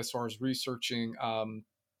 as far as researching and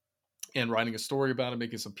writing a story about it,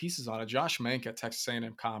 making some pieces on it. Josh Mank at Texas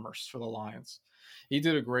A&M Commerce for the Lions. He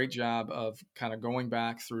did a great job of kind of going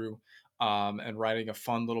back through and writing a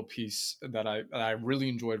fun little piece that I really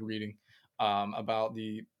enjoyed reading about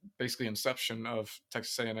the basically inception of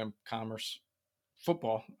Texas A&M Commerce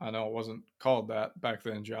football. I know it wasn't called that back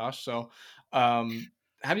then, Josh. So how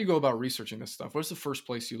do you go about researching this stuff? What's the first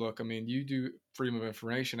place you look? I mean, you do Freedom of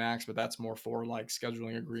Information Acts, but that's more for like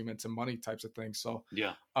scheduling agreements and money types of things. So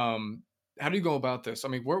how do you go about this? I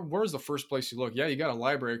mean, where's the first place you look? Yeah, you got a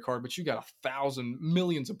library card, but you got 1,000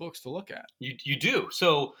 millions of books to look at. You do.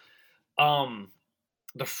 So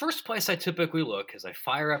the first place I typically look is I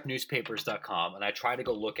fire up newspapers.com, and I try to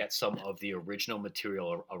go look at some of the original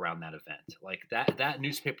material around that event. Like that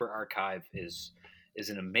newspaper archive is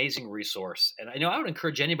an amazing resource. And I would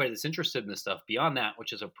encourage anybody that's interested in this stuff beyond that,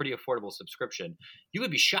 which is a pretty affordable subscription. You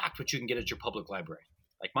would be shocked what you can get at your public library.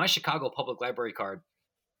 Like my Chicago Public Library card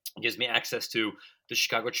gives me access to the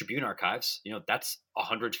Chicago Tribune archives. That's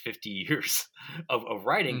 150 years of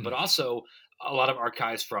writing, but also a lot of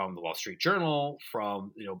archives from the Wall Street Journal,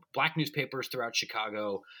 from black newspapers throughout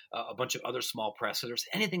Chicago, a bunch of other small press. So there's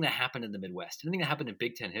anything that happened in the Midwest, anything that happened in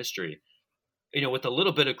Big Ten history, with a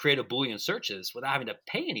little bit of creative Boolean searches without having to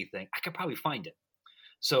pay anything, I could probably find it.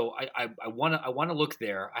 So I want to look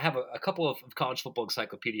there. I have a couple of college football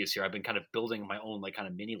encyclopedias here. I've been kind of building my own like kind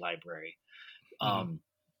of mini library.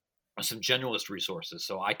 Some generalist resources,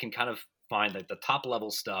 so I can kind of find like the top level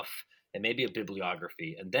stuff and maybe a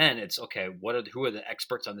bibliography, and then it's okay. Who are the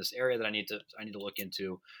experts on this area that I need to look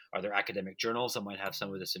into? Are there academic journals that might have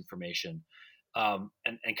some of this information, and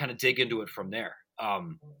kind of dig into it from there.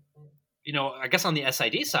 I guess on the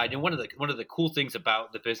SID side, one of the cool things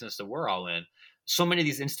about the business that we're all in, so many of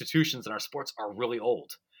these institutions in our sports are really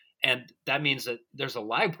old, and that means that there's a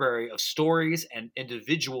library of stories and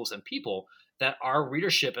individuals and people that our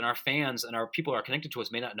readership and our fans and our people who are connected to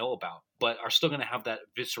us may not know about, but are still going to have that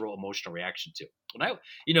visceral emotional reaction to. And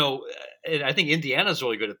and I think Indiana's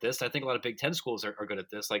really good at this. I think a lot of Big Ten schools are good at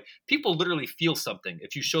this. Like, people literally feel something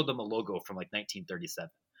if you show them a logo from like 1937.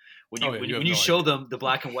 When you show them the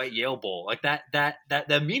black and white Yale Bowl, like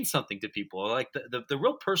that means something to people. Like the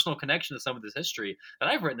real personal connection to some of this history that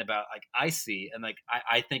I've written about, like I see, and like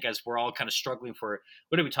I think as we're all kind of struggling for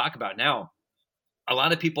what do we talk about now, a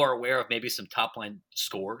lot of people are aware of maybe some top line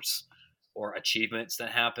scores or achievements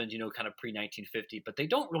that happened, kind of pre 1950, but they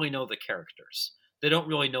don't really know the characters. They don't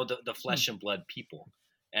really know the flesh and blood people.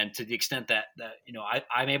 And to the extent that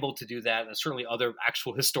I'm able to do that, and certainly other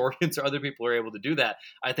actual historians or other people are able to do that,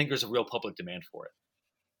 I think there's a real public demand for it.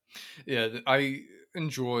 Yeah, I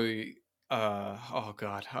enjoy. Oh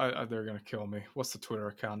God, they're gonna kill me. What's the Twitter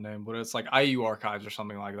account name? But it's like IU Archives or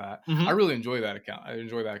something like that. Mm-hmm. I really enjoy that account. I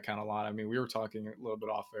enjoy that account a lot. I mean, we were talking a little bit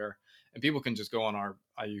off air, and people can just go on our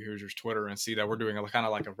IU Hoosiers Twitter and see that we're doing a kind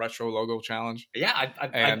of like a retro logo challenge. Yeah,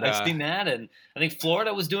 I've seen that, and I think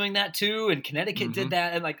Florida was doing that too, and Connecticut did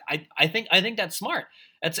that, and like I think that's smart.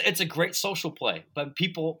 It's a great social play, but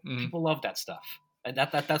people love that stuff, and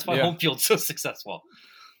that's why home field's so successful.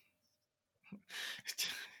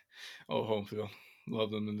 Oh, home field,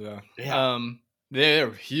 love them, and yeah.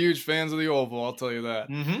 They're huge fans of the Oval. I'll tell you that,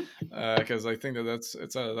 because Mm-hmm. I think it's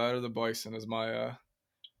either that or the Bison is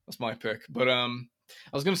that's my pick. But I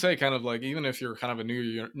was gonna say, kind of like, even if you're kind of a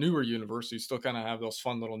newer university, you still kind of have those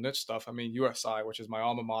fun little niche stuff. I mean, USI, which is my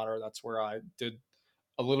alma mater, that's where I did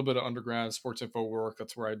a little bit of undergrad sports info work.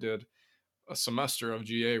 That's where I did a semester of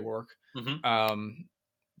GA work. Mm-hmm.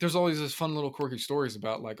 There's always this fun little quirky stories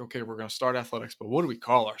about, like, okay, we're going to start athletics, but what do we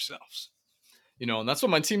call ourselves? And that's what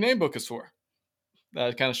my team name book is for.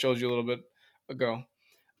 That kind of shows you a little bit ago.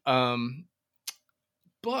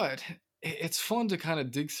 But it's fun to kind of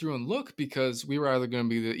dig through and look, because we were either going to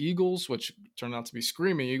be the Eagles, which turned out to be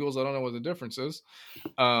Screaming Eagles. I don't know what the difference is.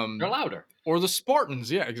 They're louder. Or the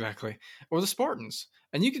Spartans. Yeah, exactly. Or the Spartans.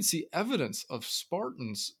 And you can see evidence of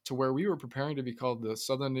Spartans to where we were preparing to be called the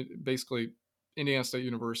Southern, basically Indiana State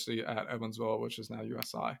University at Evansville, which is now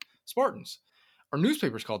USI, Spartans. Our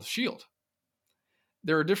newspaper's called The Shield.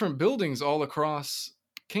 There are different buildings all across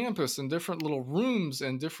campus and different little rooms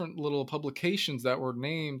and different little publications that were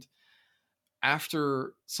named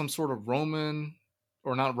after some sort of Roman,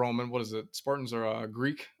 or not Roman, what is it? Spartans are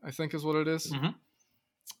Greek, I think is what it is. Mm-hmm.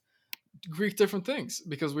 Greek different things,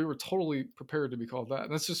 because we were totally prepared to be called that.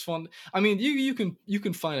 And it's just fun. I mean, you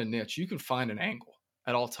can find a niche, you can find an angle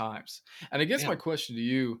at all times. And I guess my question to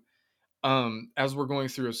you, as we're going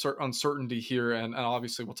through a certain uncertainty here, and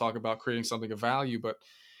obviously we'll talk about creating something of value, but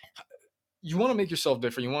you want to make yourself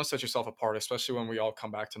different. You want to set yourself apart, especially when we all come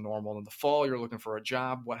back to normal. In the fall, you're looking for a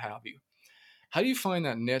job, what have you. How do you find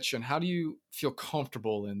that niche, and how do you feel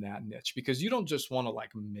comfortable in that niche? Because you don't just want to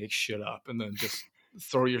like make shit up and then just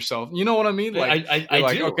throw yourself. You know what I mean? Like,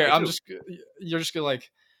 I do. Okay, I you're do. just gonna like,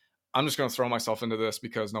 I'm just going to throw myself into this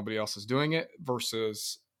because nobody else is doing it,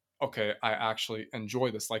 versus, okay, I actually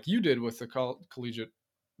enjoy this, like you did with the collegiate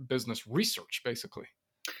business research, basically.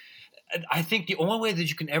 I think the only way that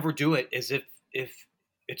you can ever do it is if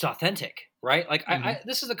it's authentic, right? Like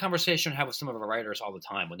this is a conversation I have with some of our writers all the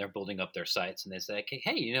time when they're building up their sites, and they say, okay,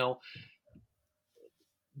 hey,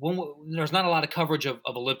 when there's not a lot of coverage of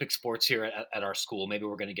Olympic sports here at our school, maybe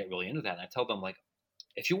we're going to get really into that. And I tell them, like,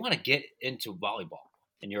 if you want to get into volleyball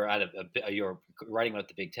and you're you're writing about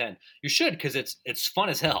the Big Ten, you should, because it's fun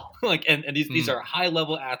as hell. Like, and these are high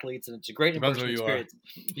level athletes, and it's a great immersive experience.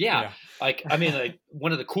 Yeah. Like, I mean, like,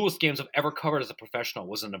 one of the coolest games I've ever covered as a professional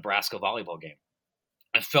was a Nebraska volleyball game.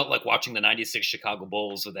 I felt like watching the '96 Chicago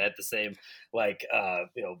Bulls, where they had the same, like,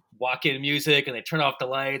 walk-in music, and they turn off the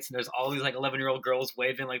lights, and there's all these like 11-year-old girls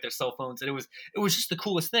waving like their cell phones, and it was just the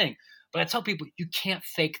coolest thing. But I tell people, you can't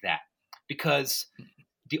fake that, because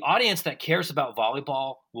the audience that cares about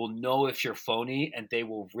volleyball will know if you're phony, and they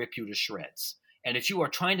will rip you to shreds. And if you are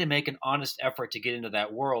trying to make an honest effort to get into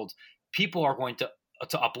that world, people are going to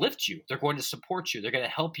uplift you. They're going to support you. They're going to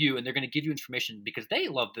help you, and they're going to give you information because they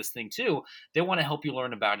love this thing too. They want to help you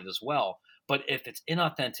learn about it as well. But if it's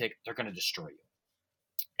inauthentic, they're going to destroy you.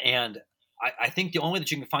 And I think the only way that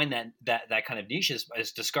you can find that kind of niche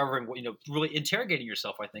is discovering what, really interrogating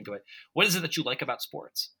yourself. I think of it. What is it that you like about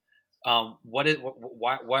sports? Why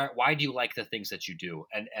do you like the things that you do?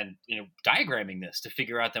 And diagramming this to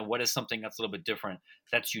figure out then what is something that's a little bit different,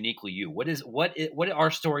 that's uniquely you. What are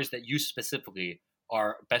stories that you specifically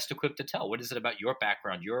are best equipped to tell? What is it about your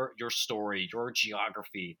background, your story, your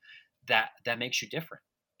geography that makes you different?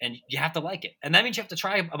 And you have to like it. And that means you have to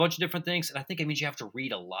try a bunch of different things. And I think it means you have to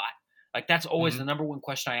read a lot. Like that's always Mm-hmm. the number one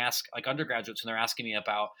question I ask like undergraduates when they're asking me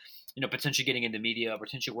about, potentially getting into media,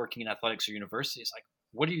 potentially working in athletics or universities. Like,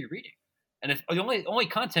 what are you reading? And if the only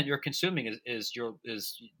content you're consuming is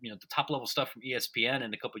the top level stuff from ESPN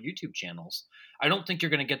and a couple YouTube channels, I don't think you're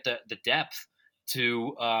going to get the depth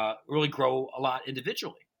to really grow a lot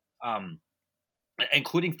individually. Um,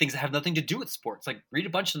 including things that have nothing to do with sports. Like read a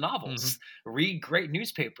bunch of Mm-hmm. novels, read great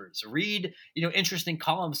newspapers, read interesting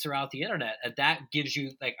columns throughout the internet, and that gives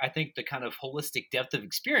you like I think the kind of holistic depth of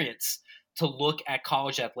experience to look at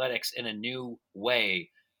college athletics in a new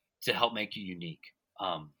way to help make you unique.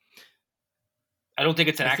 Um, I don't think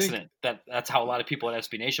it's an I think. accident that that's how a lot of people at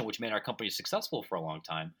SB Nation, which made our company successful for a long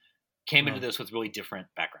time, came into uh, this with really different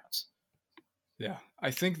backgrounds. Yeah, I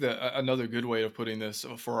think that another good way of putting this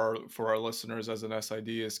for our listeners as an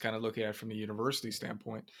SID is kind of looking at it from the university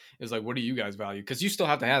standpoint is like, what do you guys value? Because you still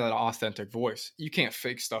have to have that authentic voice. You can't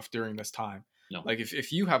fake stuff during this time. No, Like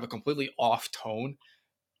if you have a completely off tone,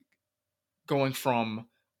 going from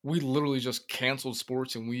we literally just canceled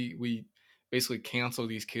sports and we basically cancel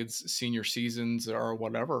these kids' senior seasons or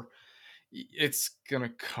whatever, it's gonna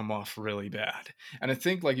come off really bad. And I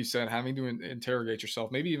think, like you said, having to interrogate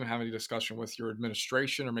yourself, maybe even having a discussion with your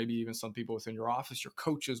administration or maybe even some people within your office, your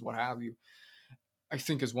coaches, what have you, I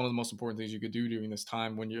think is one of the most important things you could do during this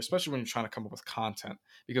time when you're, especially when you're trying to come up with content.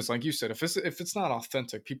 Because, like you said, if it's not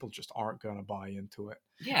authentic, people just aren't gonna buy into it.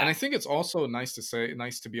 And yeah, I think it's also nice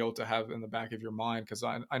to be able to have in the back of your mind because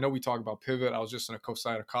I know we talk about pivot. I was just in a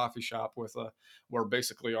Costa coffee shop with where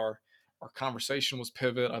basically our conversation was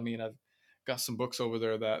pivot. I mean, I've got some books over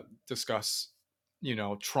there that discuss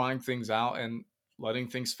trying things out and letting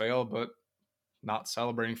things fail, but not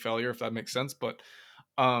celebrating failure, if that makes sense. But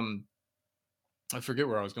um I forget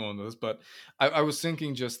where I was going with this, but I was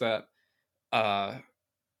thinking just that uh,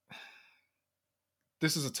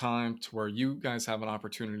 this is a time to where you guys have an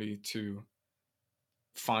opportunity to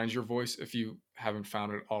find your voice if you haven't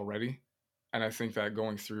found it already. And I think that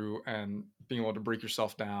going through and being able to break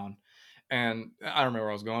yourself down, and I don't remember where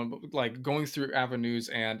I was going, but like going through avenues,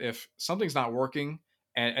 and if something's not working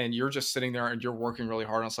and you're just sitting there and you're working really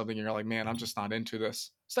hard on something and you're like, man, I'm just not into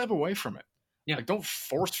this, step away from it. yeah. Like, don't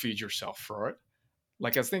force feed yourself for it.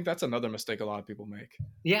 Like, I think that's another mistake a lot of people make.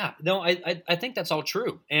 Yeah, no, I think that's all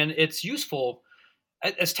true, and it's useful.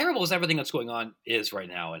 As terrible as everything that's going on is right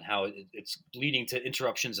now, and how it's leading to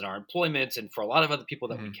interruptions in our employment, and for a lot of other people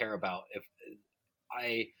that we Mhm. care about, if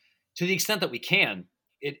I, to the extent that we can,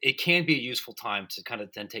 it can be a useful time to kind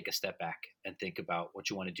of then take a step back and think about what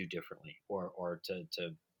you want to do differently, or to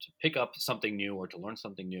pick up something new, or to learn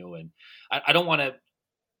something new. And I don't want to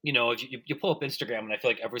if you pull up Instagram and I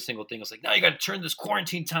feel like every single thing is like, now you got to turn this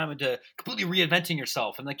quarantine time into completely reinventing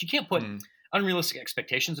yourself. And like, you can't put Mm. unrealistic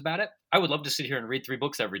expectations about it. I would love to sit here and read 3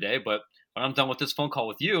 books every day, but when I'm done with this phone call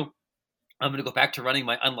with you, I'm going to go back to running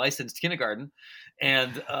my unlicensed kindergarten.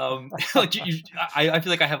 And like I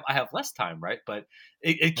feel like I have less time, right? But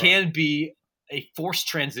it Right. can be a forced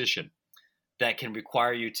transition that can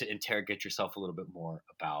require you to interrogate yourself a little bit more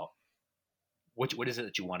about what is it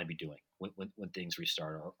that you want to be doing when things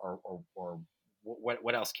restart, or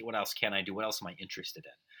what else can I do? What else am I interested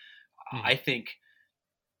in? Mhm. I think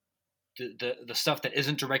the stuff that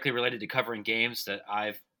isn't directly related to covering games that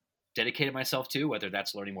I've dedicated myself to, whether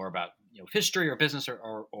that's learning more about history or business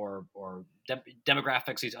or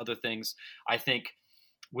demographics, these other things. I think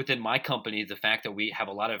within my company, the fact that we have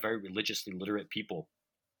a lot of very religiously literate people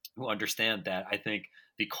who understand that, I think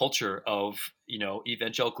the culture of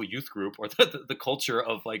evangelical youth group, or the culture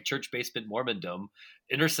of like church basement Mormondom,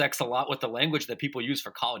 intersects a lot with the language that people use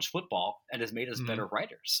for college football and has made us better Mhm.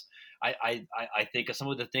 writers. I think of some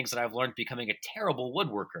of the things that I've learned becoming a terrible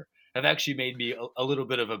woodworker have actually made me a little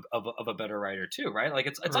bit of a better writer too, right? Like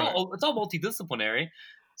Right. it's all multidisciplinary.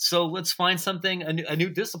 So let's find something, a new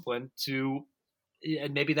discipline to,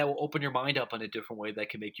 and maybe that will open your mind up in a different way that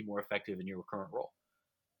can make you more effective in your current role.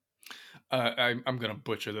 I'm gonna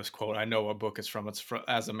butcher this quote. I know what book it's from. It's from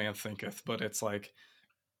As a Man Thinketh, but it's like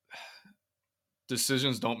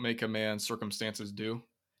decisions don't make a man, circumstances do.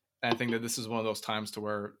 And I think that this is one of those times to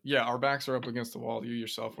where, yeah, our backs are up against the wall. You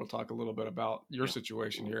yourself will talk a little bit about your Yeah.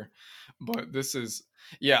 situation here, but this is,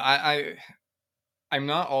 yeah, I'm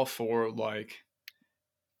not all for like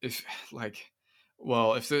if like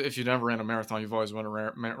well if you never ran a marathon, you've always run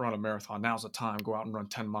a marathon, now's the time, go out and run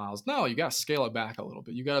 10 miles. No, you got to scale it back a little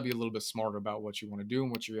bit. You got to be a little bit smarter about what you want to do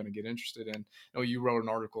and what you're going to get interested in. You wrote an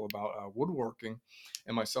article about woodworking,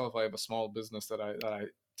 and myself, I have a small business that I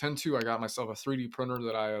tend to. I got myself a 3D printer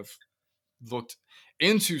that I have looked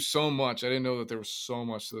into so much. I didn't know that there was so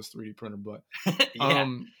much to this 3D printer, but Yeah.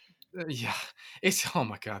 um Yeah, it's oh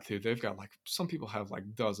my god, dude. They've got like some people have like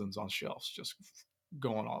dozens on shelves just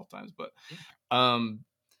going all the times. But Yeah. um,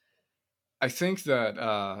 I think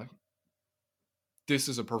that this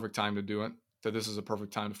is a perfect time to do it. That this is a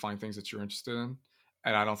perfect time to find things that you're interested in,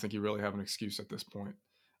 and I don't think you really have an excuse at this point,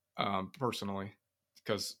 personally,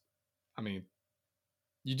 because I mean,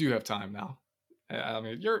 you do have time now. I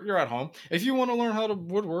mean, you're at home. If you want to learn how to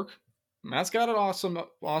woodwork, Matt's got an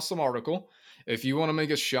awesome article. If you want to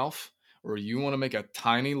make a shelf or you want to make a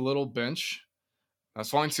tiny little bench, that's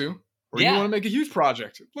fine too. Or you want Yeah. to make a huge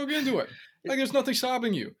project, look into it. Like there's nothing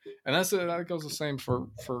stopping you, and that goes the same for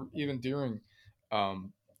even during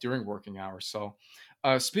working hours. So,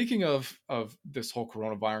 speaking of this whole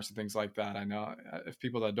coronavirus and things like that, I know if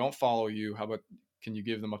people that don't follow you, how about can you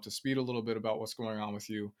give them up to speed a little bit about what's going on with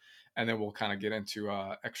you, and then we'll kind of get into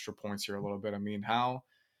extra points here a little bit. I mean, how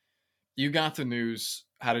you got the news?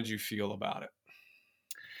 How did you feel about it?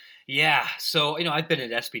 Yeah. So, I've been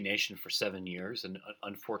at SB Nation for 7 years, and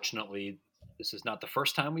unfortunately, this is not the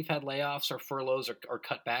first time we've had layoffs or furloughs or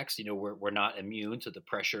cutbacks. We're not immune to the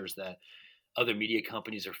pressures that other media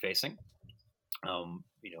companies are facing. Um,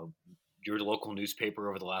 you know, your local newspaper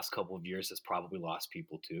over the last couple of years has probably lost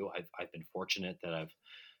people too. I've been fortunate that I've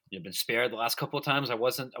been spared the last couple of times. I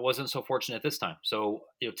wasn't so fortunate this time. So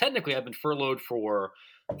technically, I've been furloughed for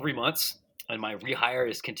 3 months, and my rehire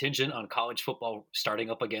is contingent on college football starting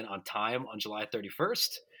up again on time on July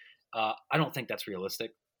 31st. I don't think that's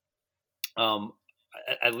realistic. Um,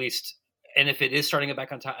 at least, and if it is starting it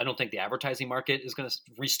back on time, I don't think the advertising market is going to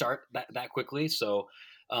restart that quickly. So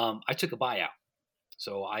I took a buyout.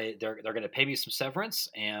 So they're going to pay me some severance,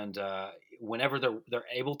 and whenever they're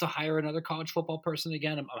able to hire another college football person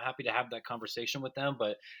again, I'm happy to have that conversation with them.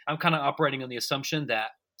 But I'm kind of operating on the assumption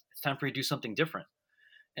that it's time for you to do something different.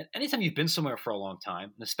 And anytime you've been somewhere for a long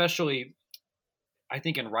time, and especially I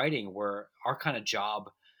think in writing, where our kind of job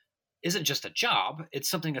isn't just a job, it's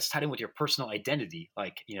something that's tied in with your personal identity.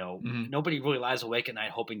 Like, Mm-hmm. nobody really lies awake at night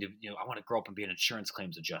hoping to, I want to grow up and be an insurance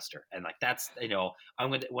claims adjuster. And like, that's,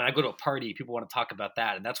 when I go to a party, people want to talk about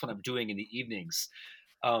that. And that's what I'm doing in the evenings.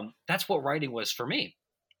 That's what writing was for me.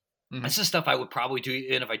 Mm-hmm. This is stuff I would probably do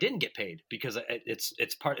even if I didn't get paid, because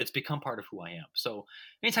it's become part of who I am. So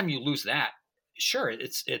anytime you lose that, sure,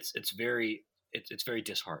 it's very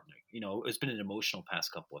disheartening. It's been an emotional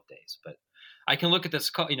past couple of days, but I can look at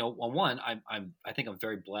this. On one, I think I'm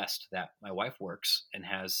very blessed that my wife works and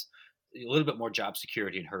has a little bit more job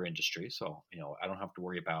security in her industry, so I don't have to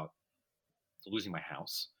worry about losing my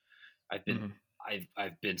house. I've been Mm-hmm.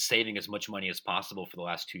 I've been saving as much money as possible for the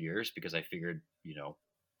last 2 years, because I figured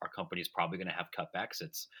our company is probably going to have cutbacks.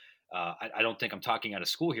 I don't think I'm talking out of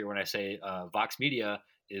school here when I say Vox Media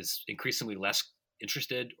is increasingly less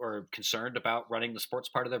interested or concerned about running the sports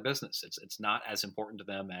part of their business. It's not as important to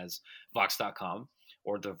them as Vox.com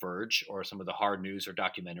or The Verge or some of the hard news or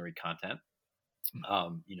documentary content.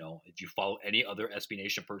 If you follow any other SB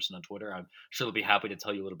Nation person on Twitter, I'm sure they'll be happy to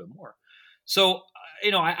tell you a little bit more. So,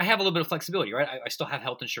 I have a little bit of flexibility, right? I still have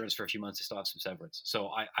health insurance for a few months. I still have some severance. So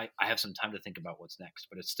I have some time to think about what's next,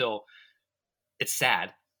 but it's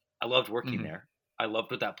sad. I loved working Mm-hmm. there. I loved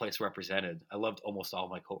what that place represented. I loved I loved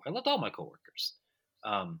all my coworkers.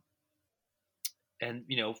 Um, and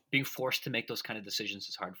being forced to make those kind of decisions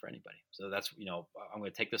is hard for anybody. So that's, I'm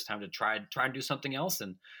going to take this time to try and do something else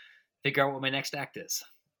and figure out what my next act is.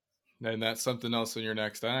 And that's something else in your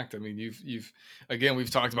next act. I mean, you've again, we've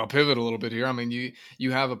talked about pivot a little bit here. I mean,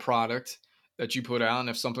 you have a product that you put out, and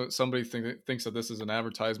if somebody thinks that this is an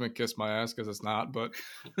advertisement, kiss my ass, because it's not. But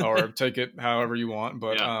or take it however you want.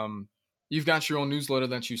 But Yeah. you've got your own newsletter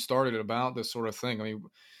that you started about this sort of thing. I mean,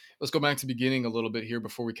 let's go back to the beginning a little bit here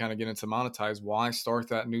before we kind of get into monetize. Why start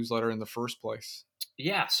that newsletter in the first place?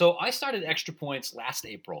 Yeah. So I started Extra Points last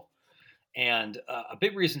April. And a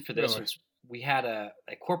big reason for this Really? was we had a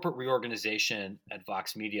corporate reorganization at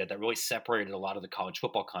Vox Media that really separated a lot of the college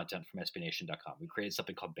football content from SBNation.com. We created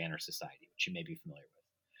something called Banner Society, which you may be familiar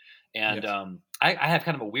with. And Yes. I have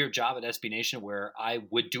kind of a weird job at SB Nation where I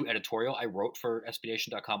would do editorial. I wrote for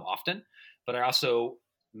SBNation.com often, but I also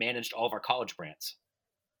managed all of our college brands,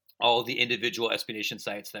 all the individual SB Nation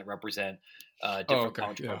sites that represent Oh, different okay.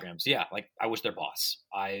 college Yeah. programs. Yeah, like I was their boss.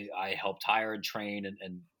 I helped hire and train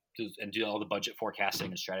and do all the budget forecasting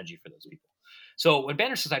and strategy for those people. So when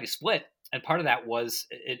Banner Society split, and part of that was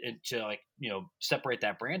to separate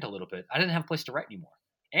that brand a little bit, I didn't have a place to write anymore,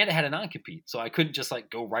 and I had a non-compete, so I couldn't just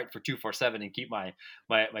go write for 247 and keep my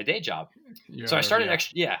day job. So I started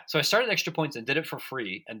Yeah. So I started Extra Points and did it for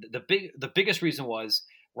free. And the biggest reason was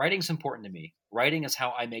writing's important to me. Writing is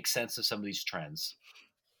how I make sense of some of these trends.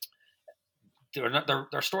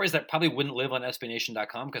 they're stories that probably wouldn't live on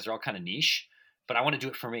SBNation.com because they're all kind of niche, but I want to do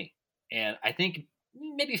it for me. And I think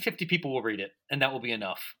maybe 50 people will read it, and that will be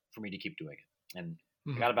enough for me to keep doing it. And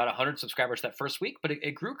I got about 100 subscribers that first week, but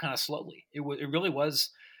it grew kind of slowly. It really was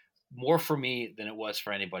more for me than it was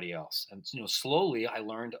for anybody else. And slowly I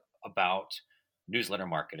learned about newsletter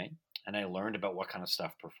marketing, and I learned about what kind of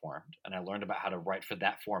stuff performed, and I learned about how to write for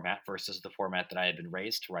that format versus the format that I had been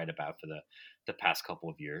raised to write about for the past couple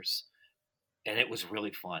of years. And it was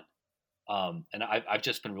really fun. And I've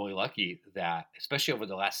just been really lucky that, especially over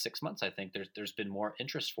the last 6 months, I think there's been more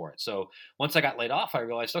interest for it. So once I got laid off, I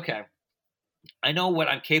realized, okay, I know what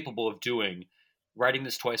I'm capable of doing, writing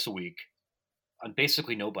this twice a week on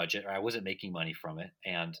basically no budget, or I wasn't making money from it.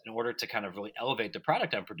 And in order to kind of really elevate the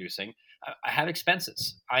product I'm producing, I have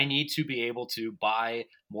expenses. I need to be able to buy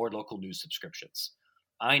more local news subscriptions.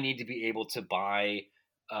 I need to be able to buy,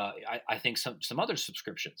 I think, some other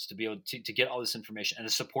subscriptions to be able to get all this information and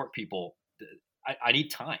to support people. I need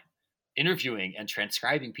time. Interviewing and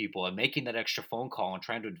transcribing people and making that extra phone call and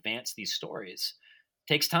trying to advance these stories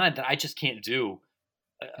takes time that I just can't do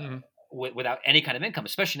without any kind of income,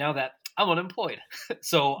 especially now that I'm unemployed.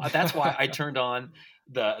 So that's why I turned on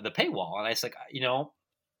the paywall. And I was like,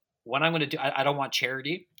 what I'm going to do, I don't want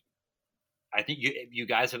charity. I think you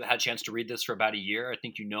guys have had a chance to read this for about a year. I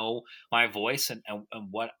think you know my voice and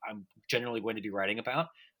what I'm generally going to be writing about.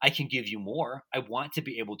 I can give you more. I want to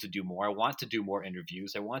be able to do more. I want to do more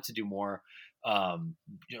interviews. I want to do more. I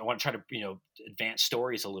want to try to advance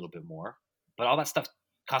stories a little bit more. But all that stuff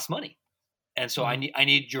costs money, and so I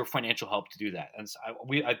need your financial help to do that. And so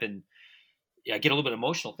I get a little bit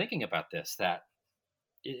emotional thinking about this. That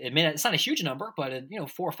it's not a huge number, but in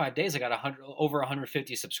 4 or 5 days, I got over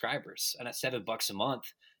 150 subscribers, and at $7 a month,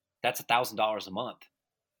 that's $1,000 a month.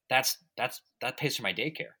 That pays for my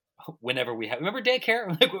daycare. Whenever we have, remember daycare?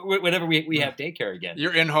 Like whenever we have daycare again.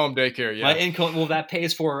 Your in-home daycare, yeah. My income, well, that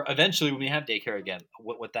pays for eventually when we have daycare again,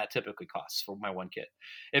 what that typically costs for my one kid.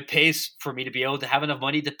 It pays for me to be able to have enough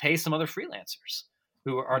money to pay some other freelancers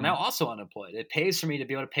who are now also unemployed. It pays for me to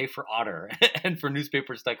be able to pay for Otter and for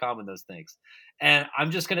newspapers.com and those things. And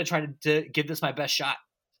I'm just going to try to give this my best shot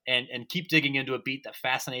and keep digging into a beat that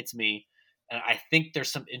fascinates me. And I think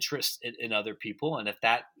there's some interest in other people. And if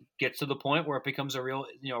that gets to the point where it becomes a real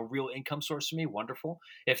income source for me, wonderful.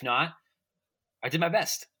 If not, I did my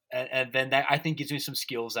best. And then that, I think, gives me some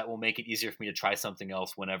skills that will make it easier for me to try something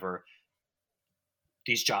else whenever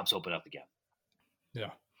these jobs open up again. Yeah.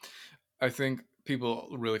 I think people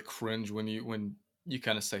really cringe when you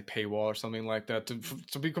kind of say paywall or something like that.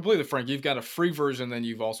 To be completely frank, you've got a free version, then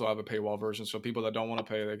you've also have a paywall version. So people that don't want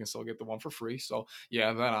to pay, they can still get the one for free. So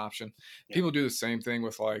yeah, that option. Yeah. People do the same thing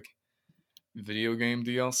with like video game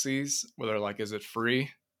DLCs where they're like, is it free?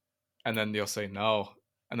 And then they'll say no.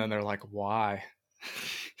 And then they're like, why?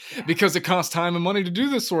 Because it costs time and money to do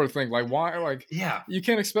this sort of thing. Like why? Like, yeah, you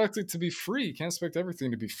can't expect it to be free. You can't expect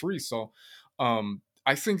everything to be free. So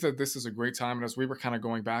I think that this is a great time. And as we were kind of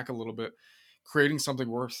going back a little bit, creating something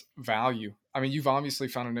worth value. I mean, you've obviously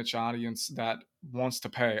found a niche audience that wants to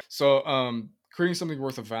pay. So creating something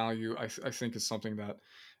worth of value, I think is something that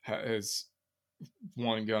is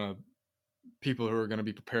people who are going to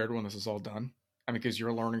be prepared when this is all done. I mean, because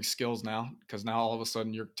you're learning skills now, because now all of a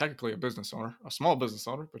sudden you're technically a business owner, a small business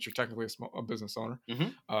owner, but you're technically a business owner.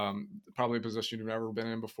 Mm-hmm. Probably a position you've never been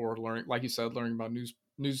in before, learning, like you said, learning about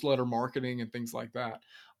newsletter marketing and things like that.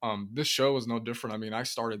 This show is no different. I mean, I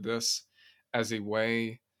started this as a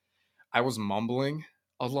way, I was mumbling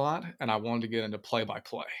a lot and I wanted to get into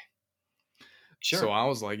play-by-play. Sure. So I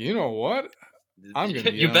was like, you know what? I'm going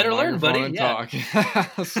to you better learn, buddy. Yeah.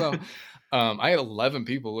 Talk. So I had 11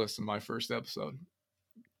 people listen to my first episode.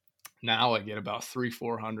 Now I get about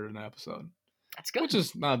 300-400 an episode. That's good. Which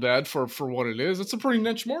is not bad for what it is. It's a pretty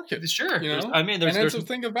niche market. Sure. There's a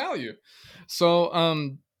thing of value. So,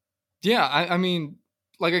 yeah, I mean,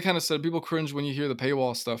 like I kind of said, people cringe when you hear the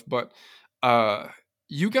paywall stuff, but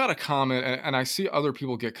you got a comment, and I see other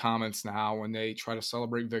people get comments now when they try to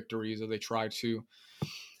celebrate victories or they try to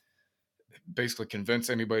basically convince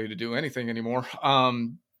anybody to do anything anymore.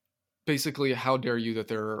 Basically, how dare you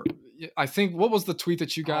that I think, what was the tweet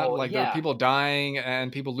that you got? There are people dying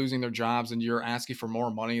and people losing their jobs and you're asking for more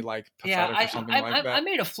money, like pathetic or something like that. I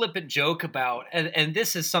made a flippant joke about, and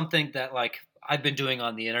this is something that like I've been doing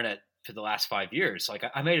on the internet for the last 5 years. Like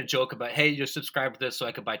I made a joke about, hey, you subscribe to this so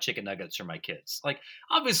I could buy chicken nuggets for my kids. Like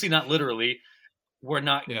obviously not literally. We're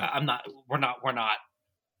not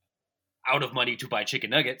out of money to buy chicken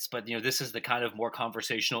nuggets, but this is the kind of more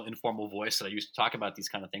conversational, informal voice that I use to talk about these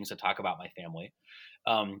kind of things, to talk about my family.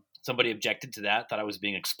 Somebody objected to that, thought I was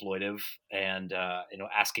being exploitive, and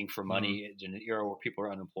asking for money in an era where people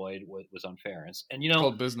are unemployed was unfair. And It's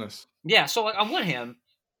called business. Yeah. So on one hand,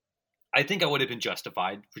 I think I would have been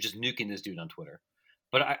justified for just nuking this dude on Twitter,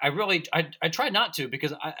 but I tried not to,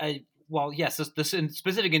 because well, yes, this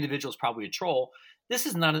specific individual is probably a troll. This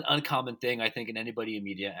is not an uncommon thing, I think, in anybody in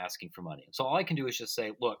media asking for money. So all I can do is just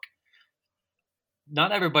say, look,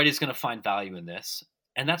 not everybody's going to find value in this,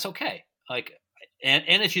 and that's okay. Like, and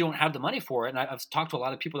if you don't have the money for it, and I've talked to a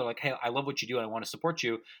lot of people that are like, hey, I love what you do and I want to support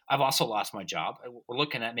you. I've also lost my job. We're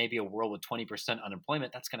looking at maybe a world with 20%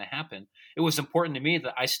 unemployment. That's going to happen. It was important to me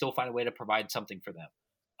that I still find a way to provide something for them.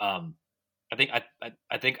 I think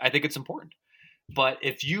it's important. But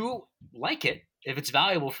if you like it, if it's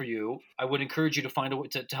valuable for you, I would encourage you to find a way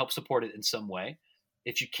to help support it in some way.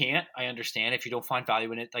 If you can't, I understand. If you don't find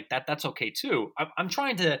value in it, like that's okay too. I'm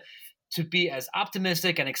trying to be as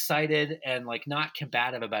optimistic and excited and like not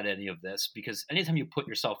combative about any of this, because anytime you put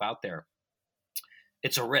yourself out there,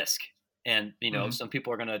 it's a risk. And some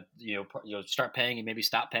people are gonna start paying and maybe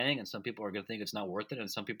stop paying, and some people are gonna think it's not worth it,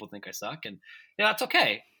 and some people think I suck, and that's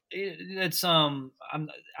okay. It's I'm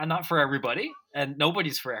not for everybody, and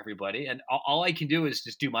nobody's for everybody, and all I can do is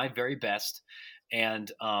just do my very best,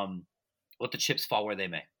 and let the chips fall where they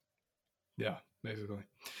may. Yeah, basically.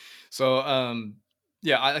 So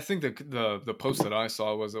yeah, I think the post that I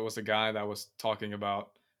saw was a guy that was talking about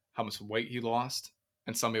how much weight he lost,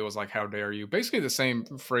 and somebody was like, "How dare you?" Basically, the same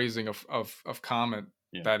phrasing of comment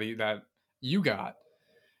that you got.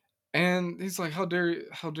 And he's like, how dare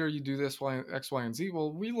you do this, X, Y, and Z?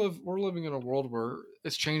 Well, we're living in a world where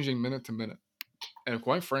it's changing minute to minute. And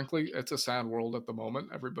quite frankly, it's a sad world at the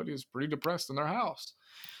moment. Everybody is pretty depressed in their house.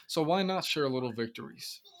 So why not share little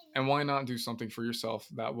victories? And why not do something for yourself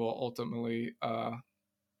that will ultimately,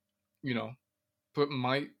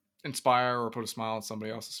 might inspire or put a smile on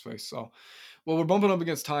somebody else's face. So, well, we're bumping up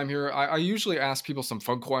against time here. I usually ask people some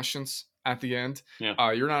fun questions at the end.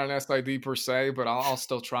 Yeah. You're not an SID per se, but I'll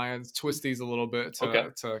still try and twist these a little bit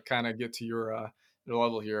to kind of get to your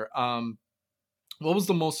level here. What was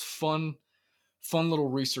the most fun little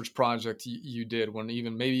research project you did when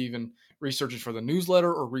maybe even researching for the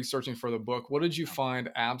newsletter or researching for the book? What did you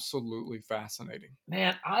find absolutely fascinating?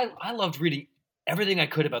 Man, I loved reading everything I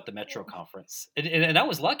could about the Metro Conference, and I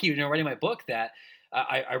was lucky, writing my book, that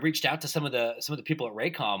I reached out to some of the people at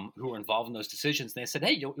Raycom who were involved in those decisions, and they said,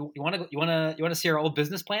 "Hey, you want to see our old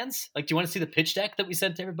business plans? Like, do you want to see the pitch deck that we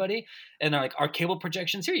sent to everybody?" And they're like, "Our cable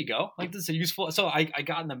projections, here you go. Like, this is useful." So I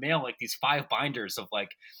got in the mail like these 5 binders of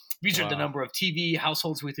like, these are the number of TV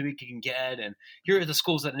households we can get, and here are the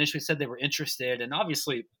schools that initially said they were interested. And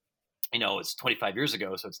obviously, it's 25 years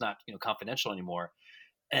ago, so it's not confidential anymore.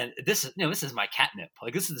 And this is my catnip.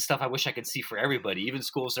 Like, this is the stuff I wish I could see for everybody. Even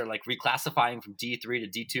schools that are like reclassifying from D3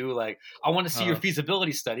 to D2. Like, I want to see your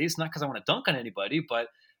feasibility studies, not because I want to dunk on anybody, but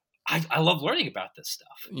I love learning about this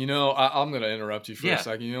stuff. I'm going to interrupt you for a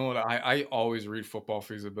second. You know what? I always read football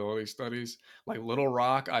feasibility studies. Like Little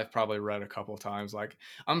Rock, I've probably read a couple of times. Like,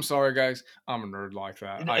 I'm sorry, guys. I'm a nerd like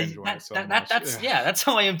that. I enjoy it so much. That's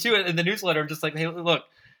how I am too. In the newsletter, I'm just like, hey, look,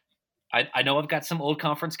 I know I've got some old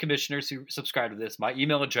conference commissioners who subscribe to this. My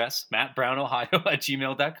email address,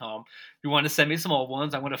 mattbrownohio@gmail.com. If you want to send me some old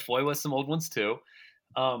ones, I'm going to foil with some old ones too.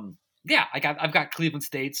 I've got Cleveland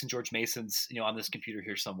State's and George Mason's, on this computer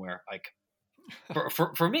here somewhere. Like,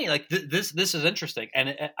 for me, like this is interesting,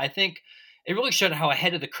 and I think it really showed how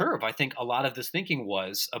ahead of the curve I think a lot of this thinking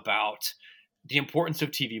was about the importance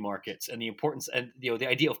of TV markets and the importance and the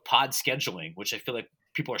idea of pod scheduling, which I feel like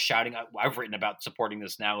people are shouting. I've written about supporting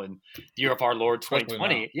this now in the year of our Lord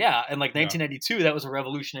 2020. Yeah, and like 1992, that was a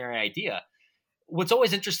revolutionary idea. What's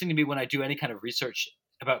always interesting to me when I do any kind of research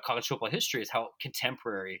about college football history is how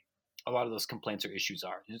contemporary a lot of those complaints or issues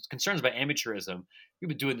are. There's concerns about amateurism. We've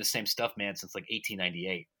been doing the same stuff, man, since like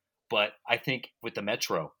 1898. But I think with the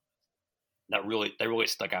Metro, that really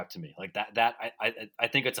stuck out to me. Like that I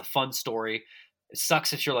think it's a fun story. It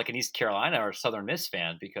sucks if you're like an East Carolina or Southern Miss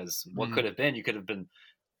fan, because what could have been, you could have been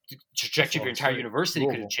trajectory of your entire university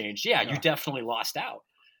could have changed. Yeah, you definitely lost out.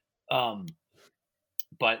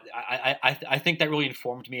 But I think that really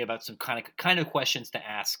informed me about some kind of questions to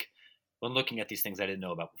ask when looking at these things I didn't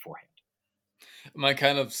know about beforehand. My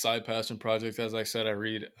kind of side passion project, as I said, I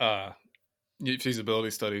read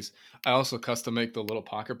feasibility studies. I also custom make the little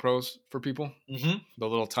Pocket Pros for people, the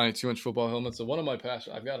little tiny 2-inch football helmets. So one of my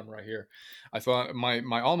passions, I've got them right here. I thought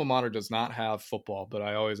my alma mater does not have football, but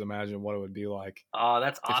I always imagine what it would be like. Oh,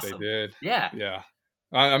 that's awesome. If they did. Yeah.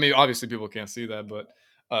 I mean, obviously people can't see that, but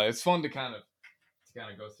it's fun to kind of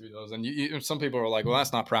go through those. And some people are like, well,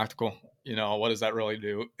 that's not practical. What does that really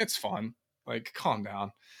do? It's fun. Like, calm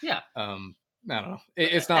down. Yeah. I don't know.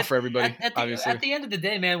 It's not for everybody, obviously. At the end of the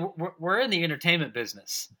day, man, we're in the entertainment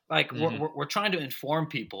business. Like, Mhm. we're trying to inform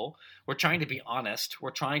people. We're trying to be honest.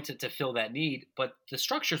 We're trying to fill that need. But the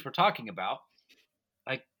structures we're talking about,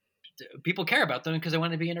 like, people care about them because they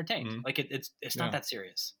want to be entertained. Mhm. Like, it's not that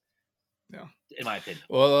serious. Yeah. In my opinion.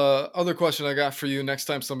 Well, other question I got for you: next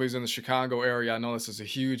time somebody's in the Chicago area, I know this is a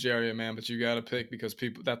huge area, man, but you got to pick because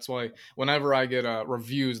people. That's why whenever I get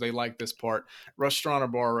reviews, they like this part: restaurant or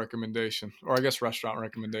bar recommendation, or I guess restaurant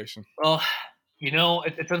recommendation. Well,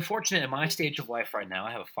 it's unfortunate in my stage of life right now.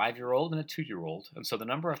 I have a 5-year-old and a 2-year-old, and so the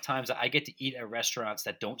number of times that I get to eat at restaurants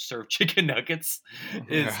that don't serve chicken nuggets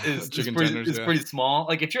is pretty small.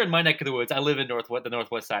 Like, if you're in my neck of the woods, I live in the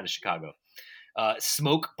northwest side of Chicago.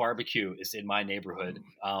 Smoke Barbecue is in my neighborhood.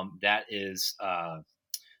 That is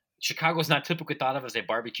Chicago's not typically thought of as a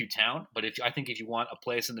barbecue town, but if you want a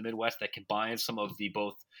place in the Midwest that combines some of the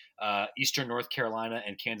both Eastern North Carolina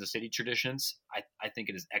and Kansas City traditions, I think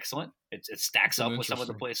it is excellent. It stacks up with some of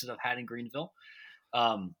the places I've had in Greenville.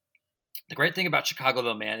 The great thing about Chicago,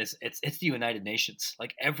 though, man, is it's the United Nations.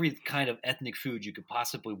 Like, every kind of ethnic food you could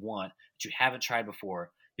possibly want that you haven't tried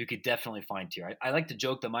before, you could definitely find here. I like to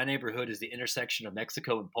joke that my neighborhood is the intersection of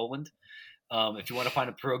Mexico and Poland. If you want to find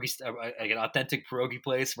a pierogi, like an authentic pierogi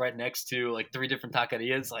place right next to like 3 different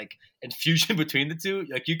taquerias, like, and fusion between the two,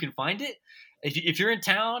 like, you can find it. If you're in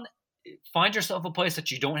town, find yourself a place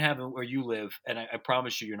that you don't have where you live, and I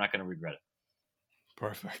promise you're not going to regret it.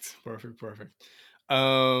 Perfect.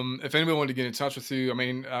 If anybody wanted to get in touch with you,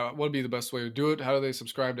 what would be the best way to do it? How do they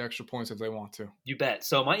subscribe to Extra Points if they want to? You bet.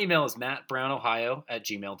 So my email is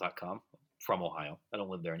mattbrownohio@gmail.com. From Ohio. I don't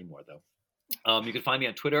live there anymore, though. You can find me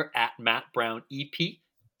on Twitter at MattBrownEP.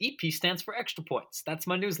 EP stands for Extra Points. That's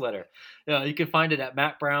my newsletter. You can find it at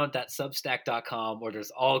mattbrown.substack.com, or there's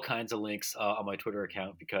all kinds of links on my Twitter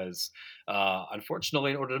account because, unfortunately,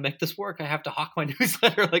 in order to make this work, I have to hawk my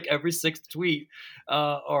newsletter like every 6th tweet,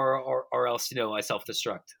 or else I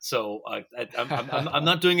self-destruct. So I'm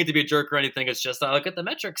not doing it to be a jerk or anything. It's just I look at the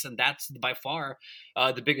metrics, and that's by far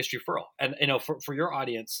the biggest referral. And for your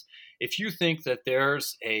audience, if you think that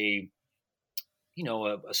there's a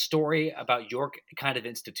story about your kind of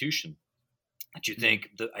institution that you think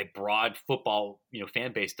that a broad football,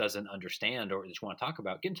 fan base doesn't understand or just want to talk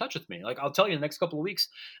about, get in touch with me. Like, I'll tell you, in the next couple of weeks,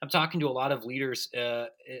 I'm talking to a lot of leaders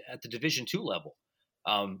at the Division II level.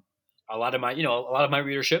 A lot of my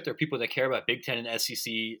readership, they're people that care about Big Ten and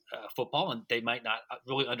SEC football, and they might not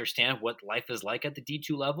really understand what life is like at the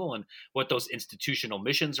D2 level and what those institutional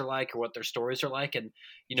missions are like or what their stories are like. And,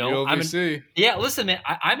 listen, man,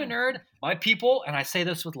 I'm a nerd. My people, and I say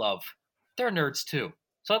this with love, they're nerds too.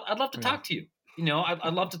 So I'd love to talk to you.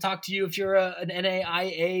 I'd love to talk to you if you're an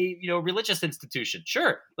NAIA, religious institution.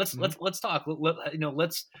 Sure. Let's talk. We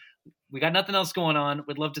got nothing else going on.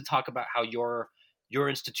 We'd love to talk about how your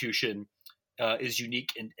institution is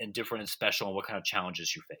unique and different and special, and what kind of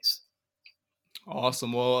challenges you face.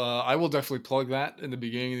 Awesome. Well, I will definitely plug that in the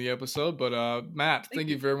beginning of the episode. But Matt, thank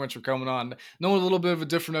you very much for coming on. Know a little bit of a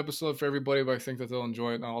different episode for everybody, but I think that they'll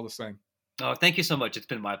enjoy it all the same. Oh, thank you so much. It's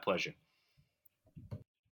been my pleasure.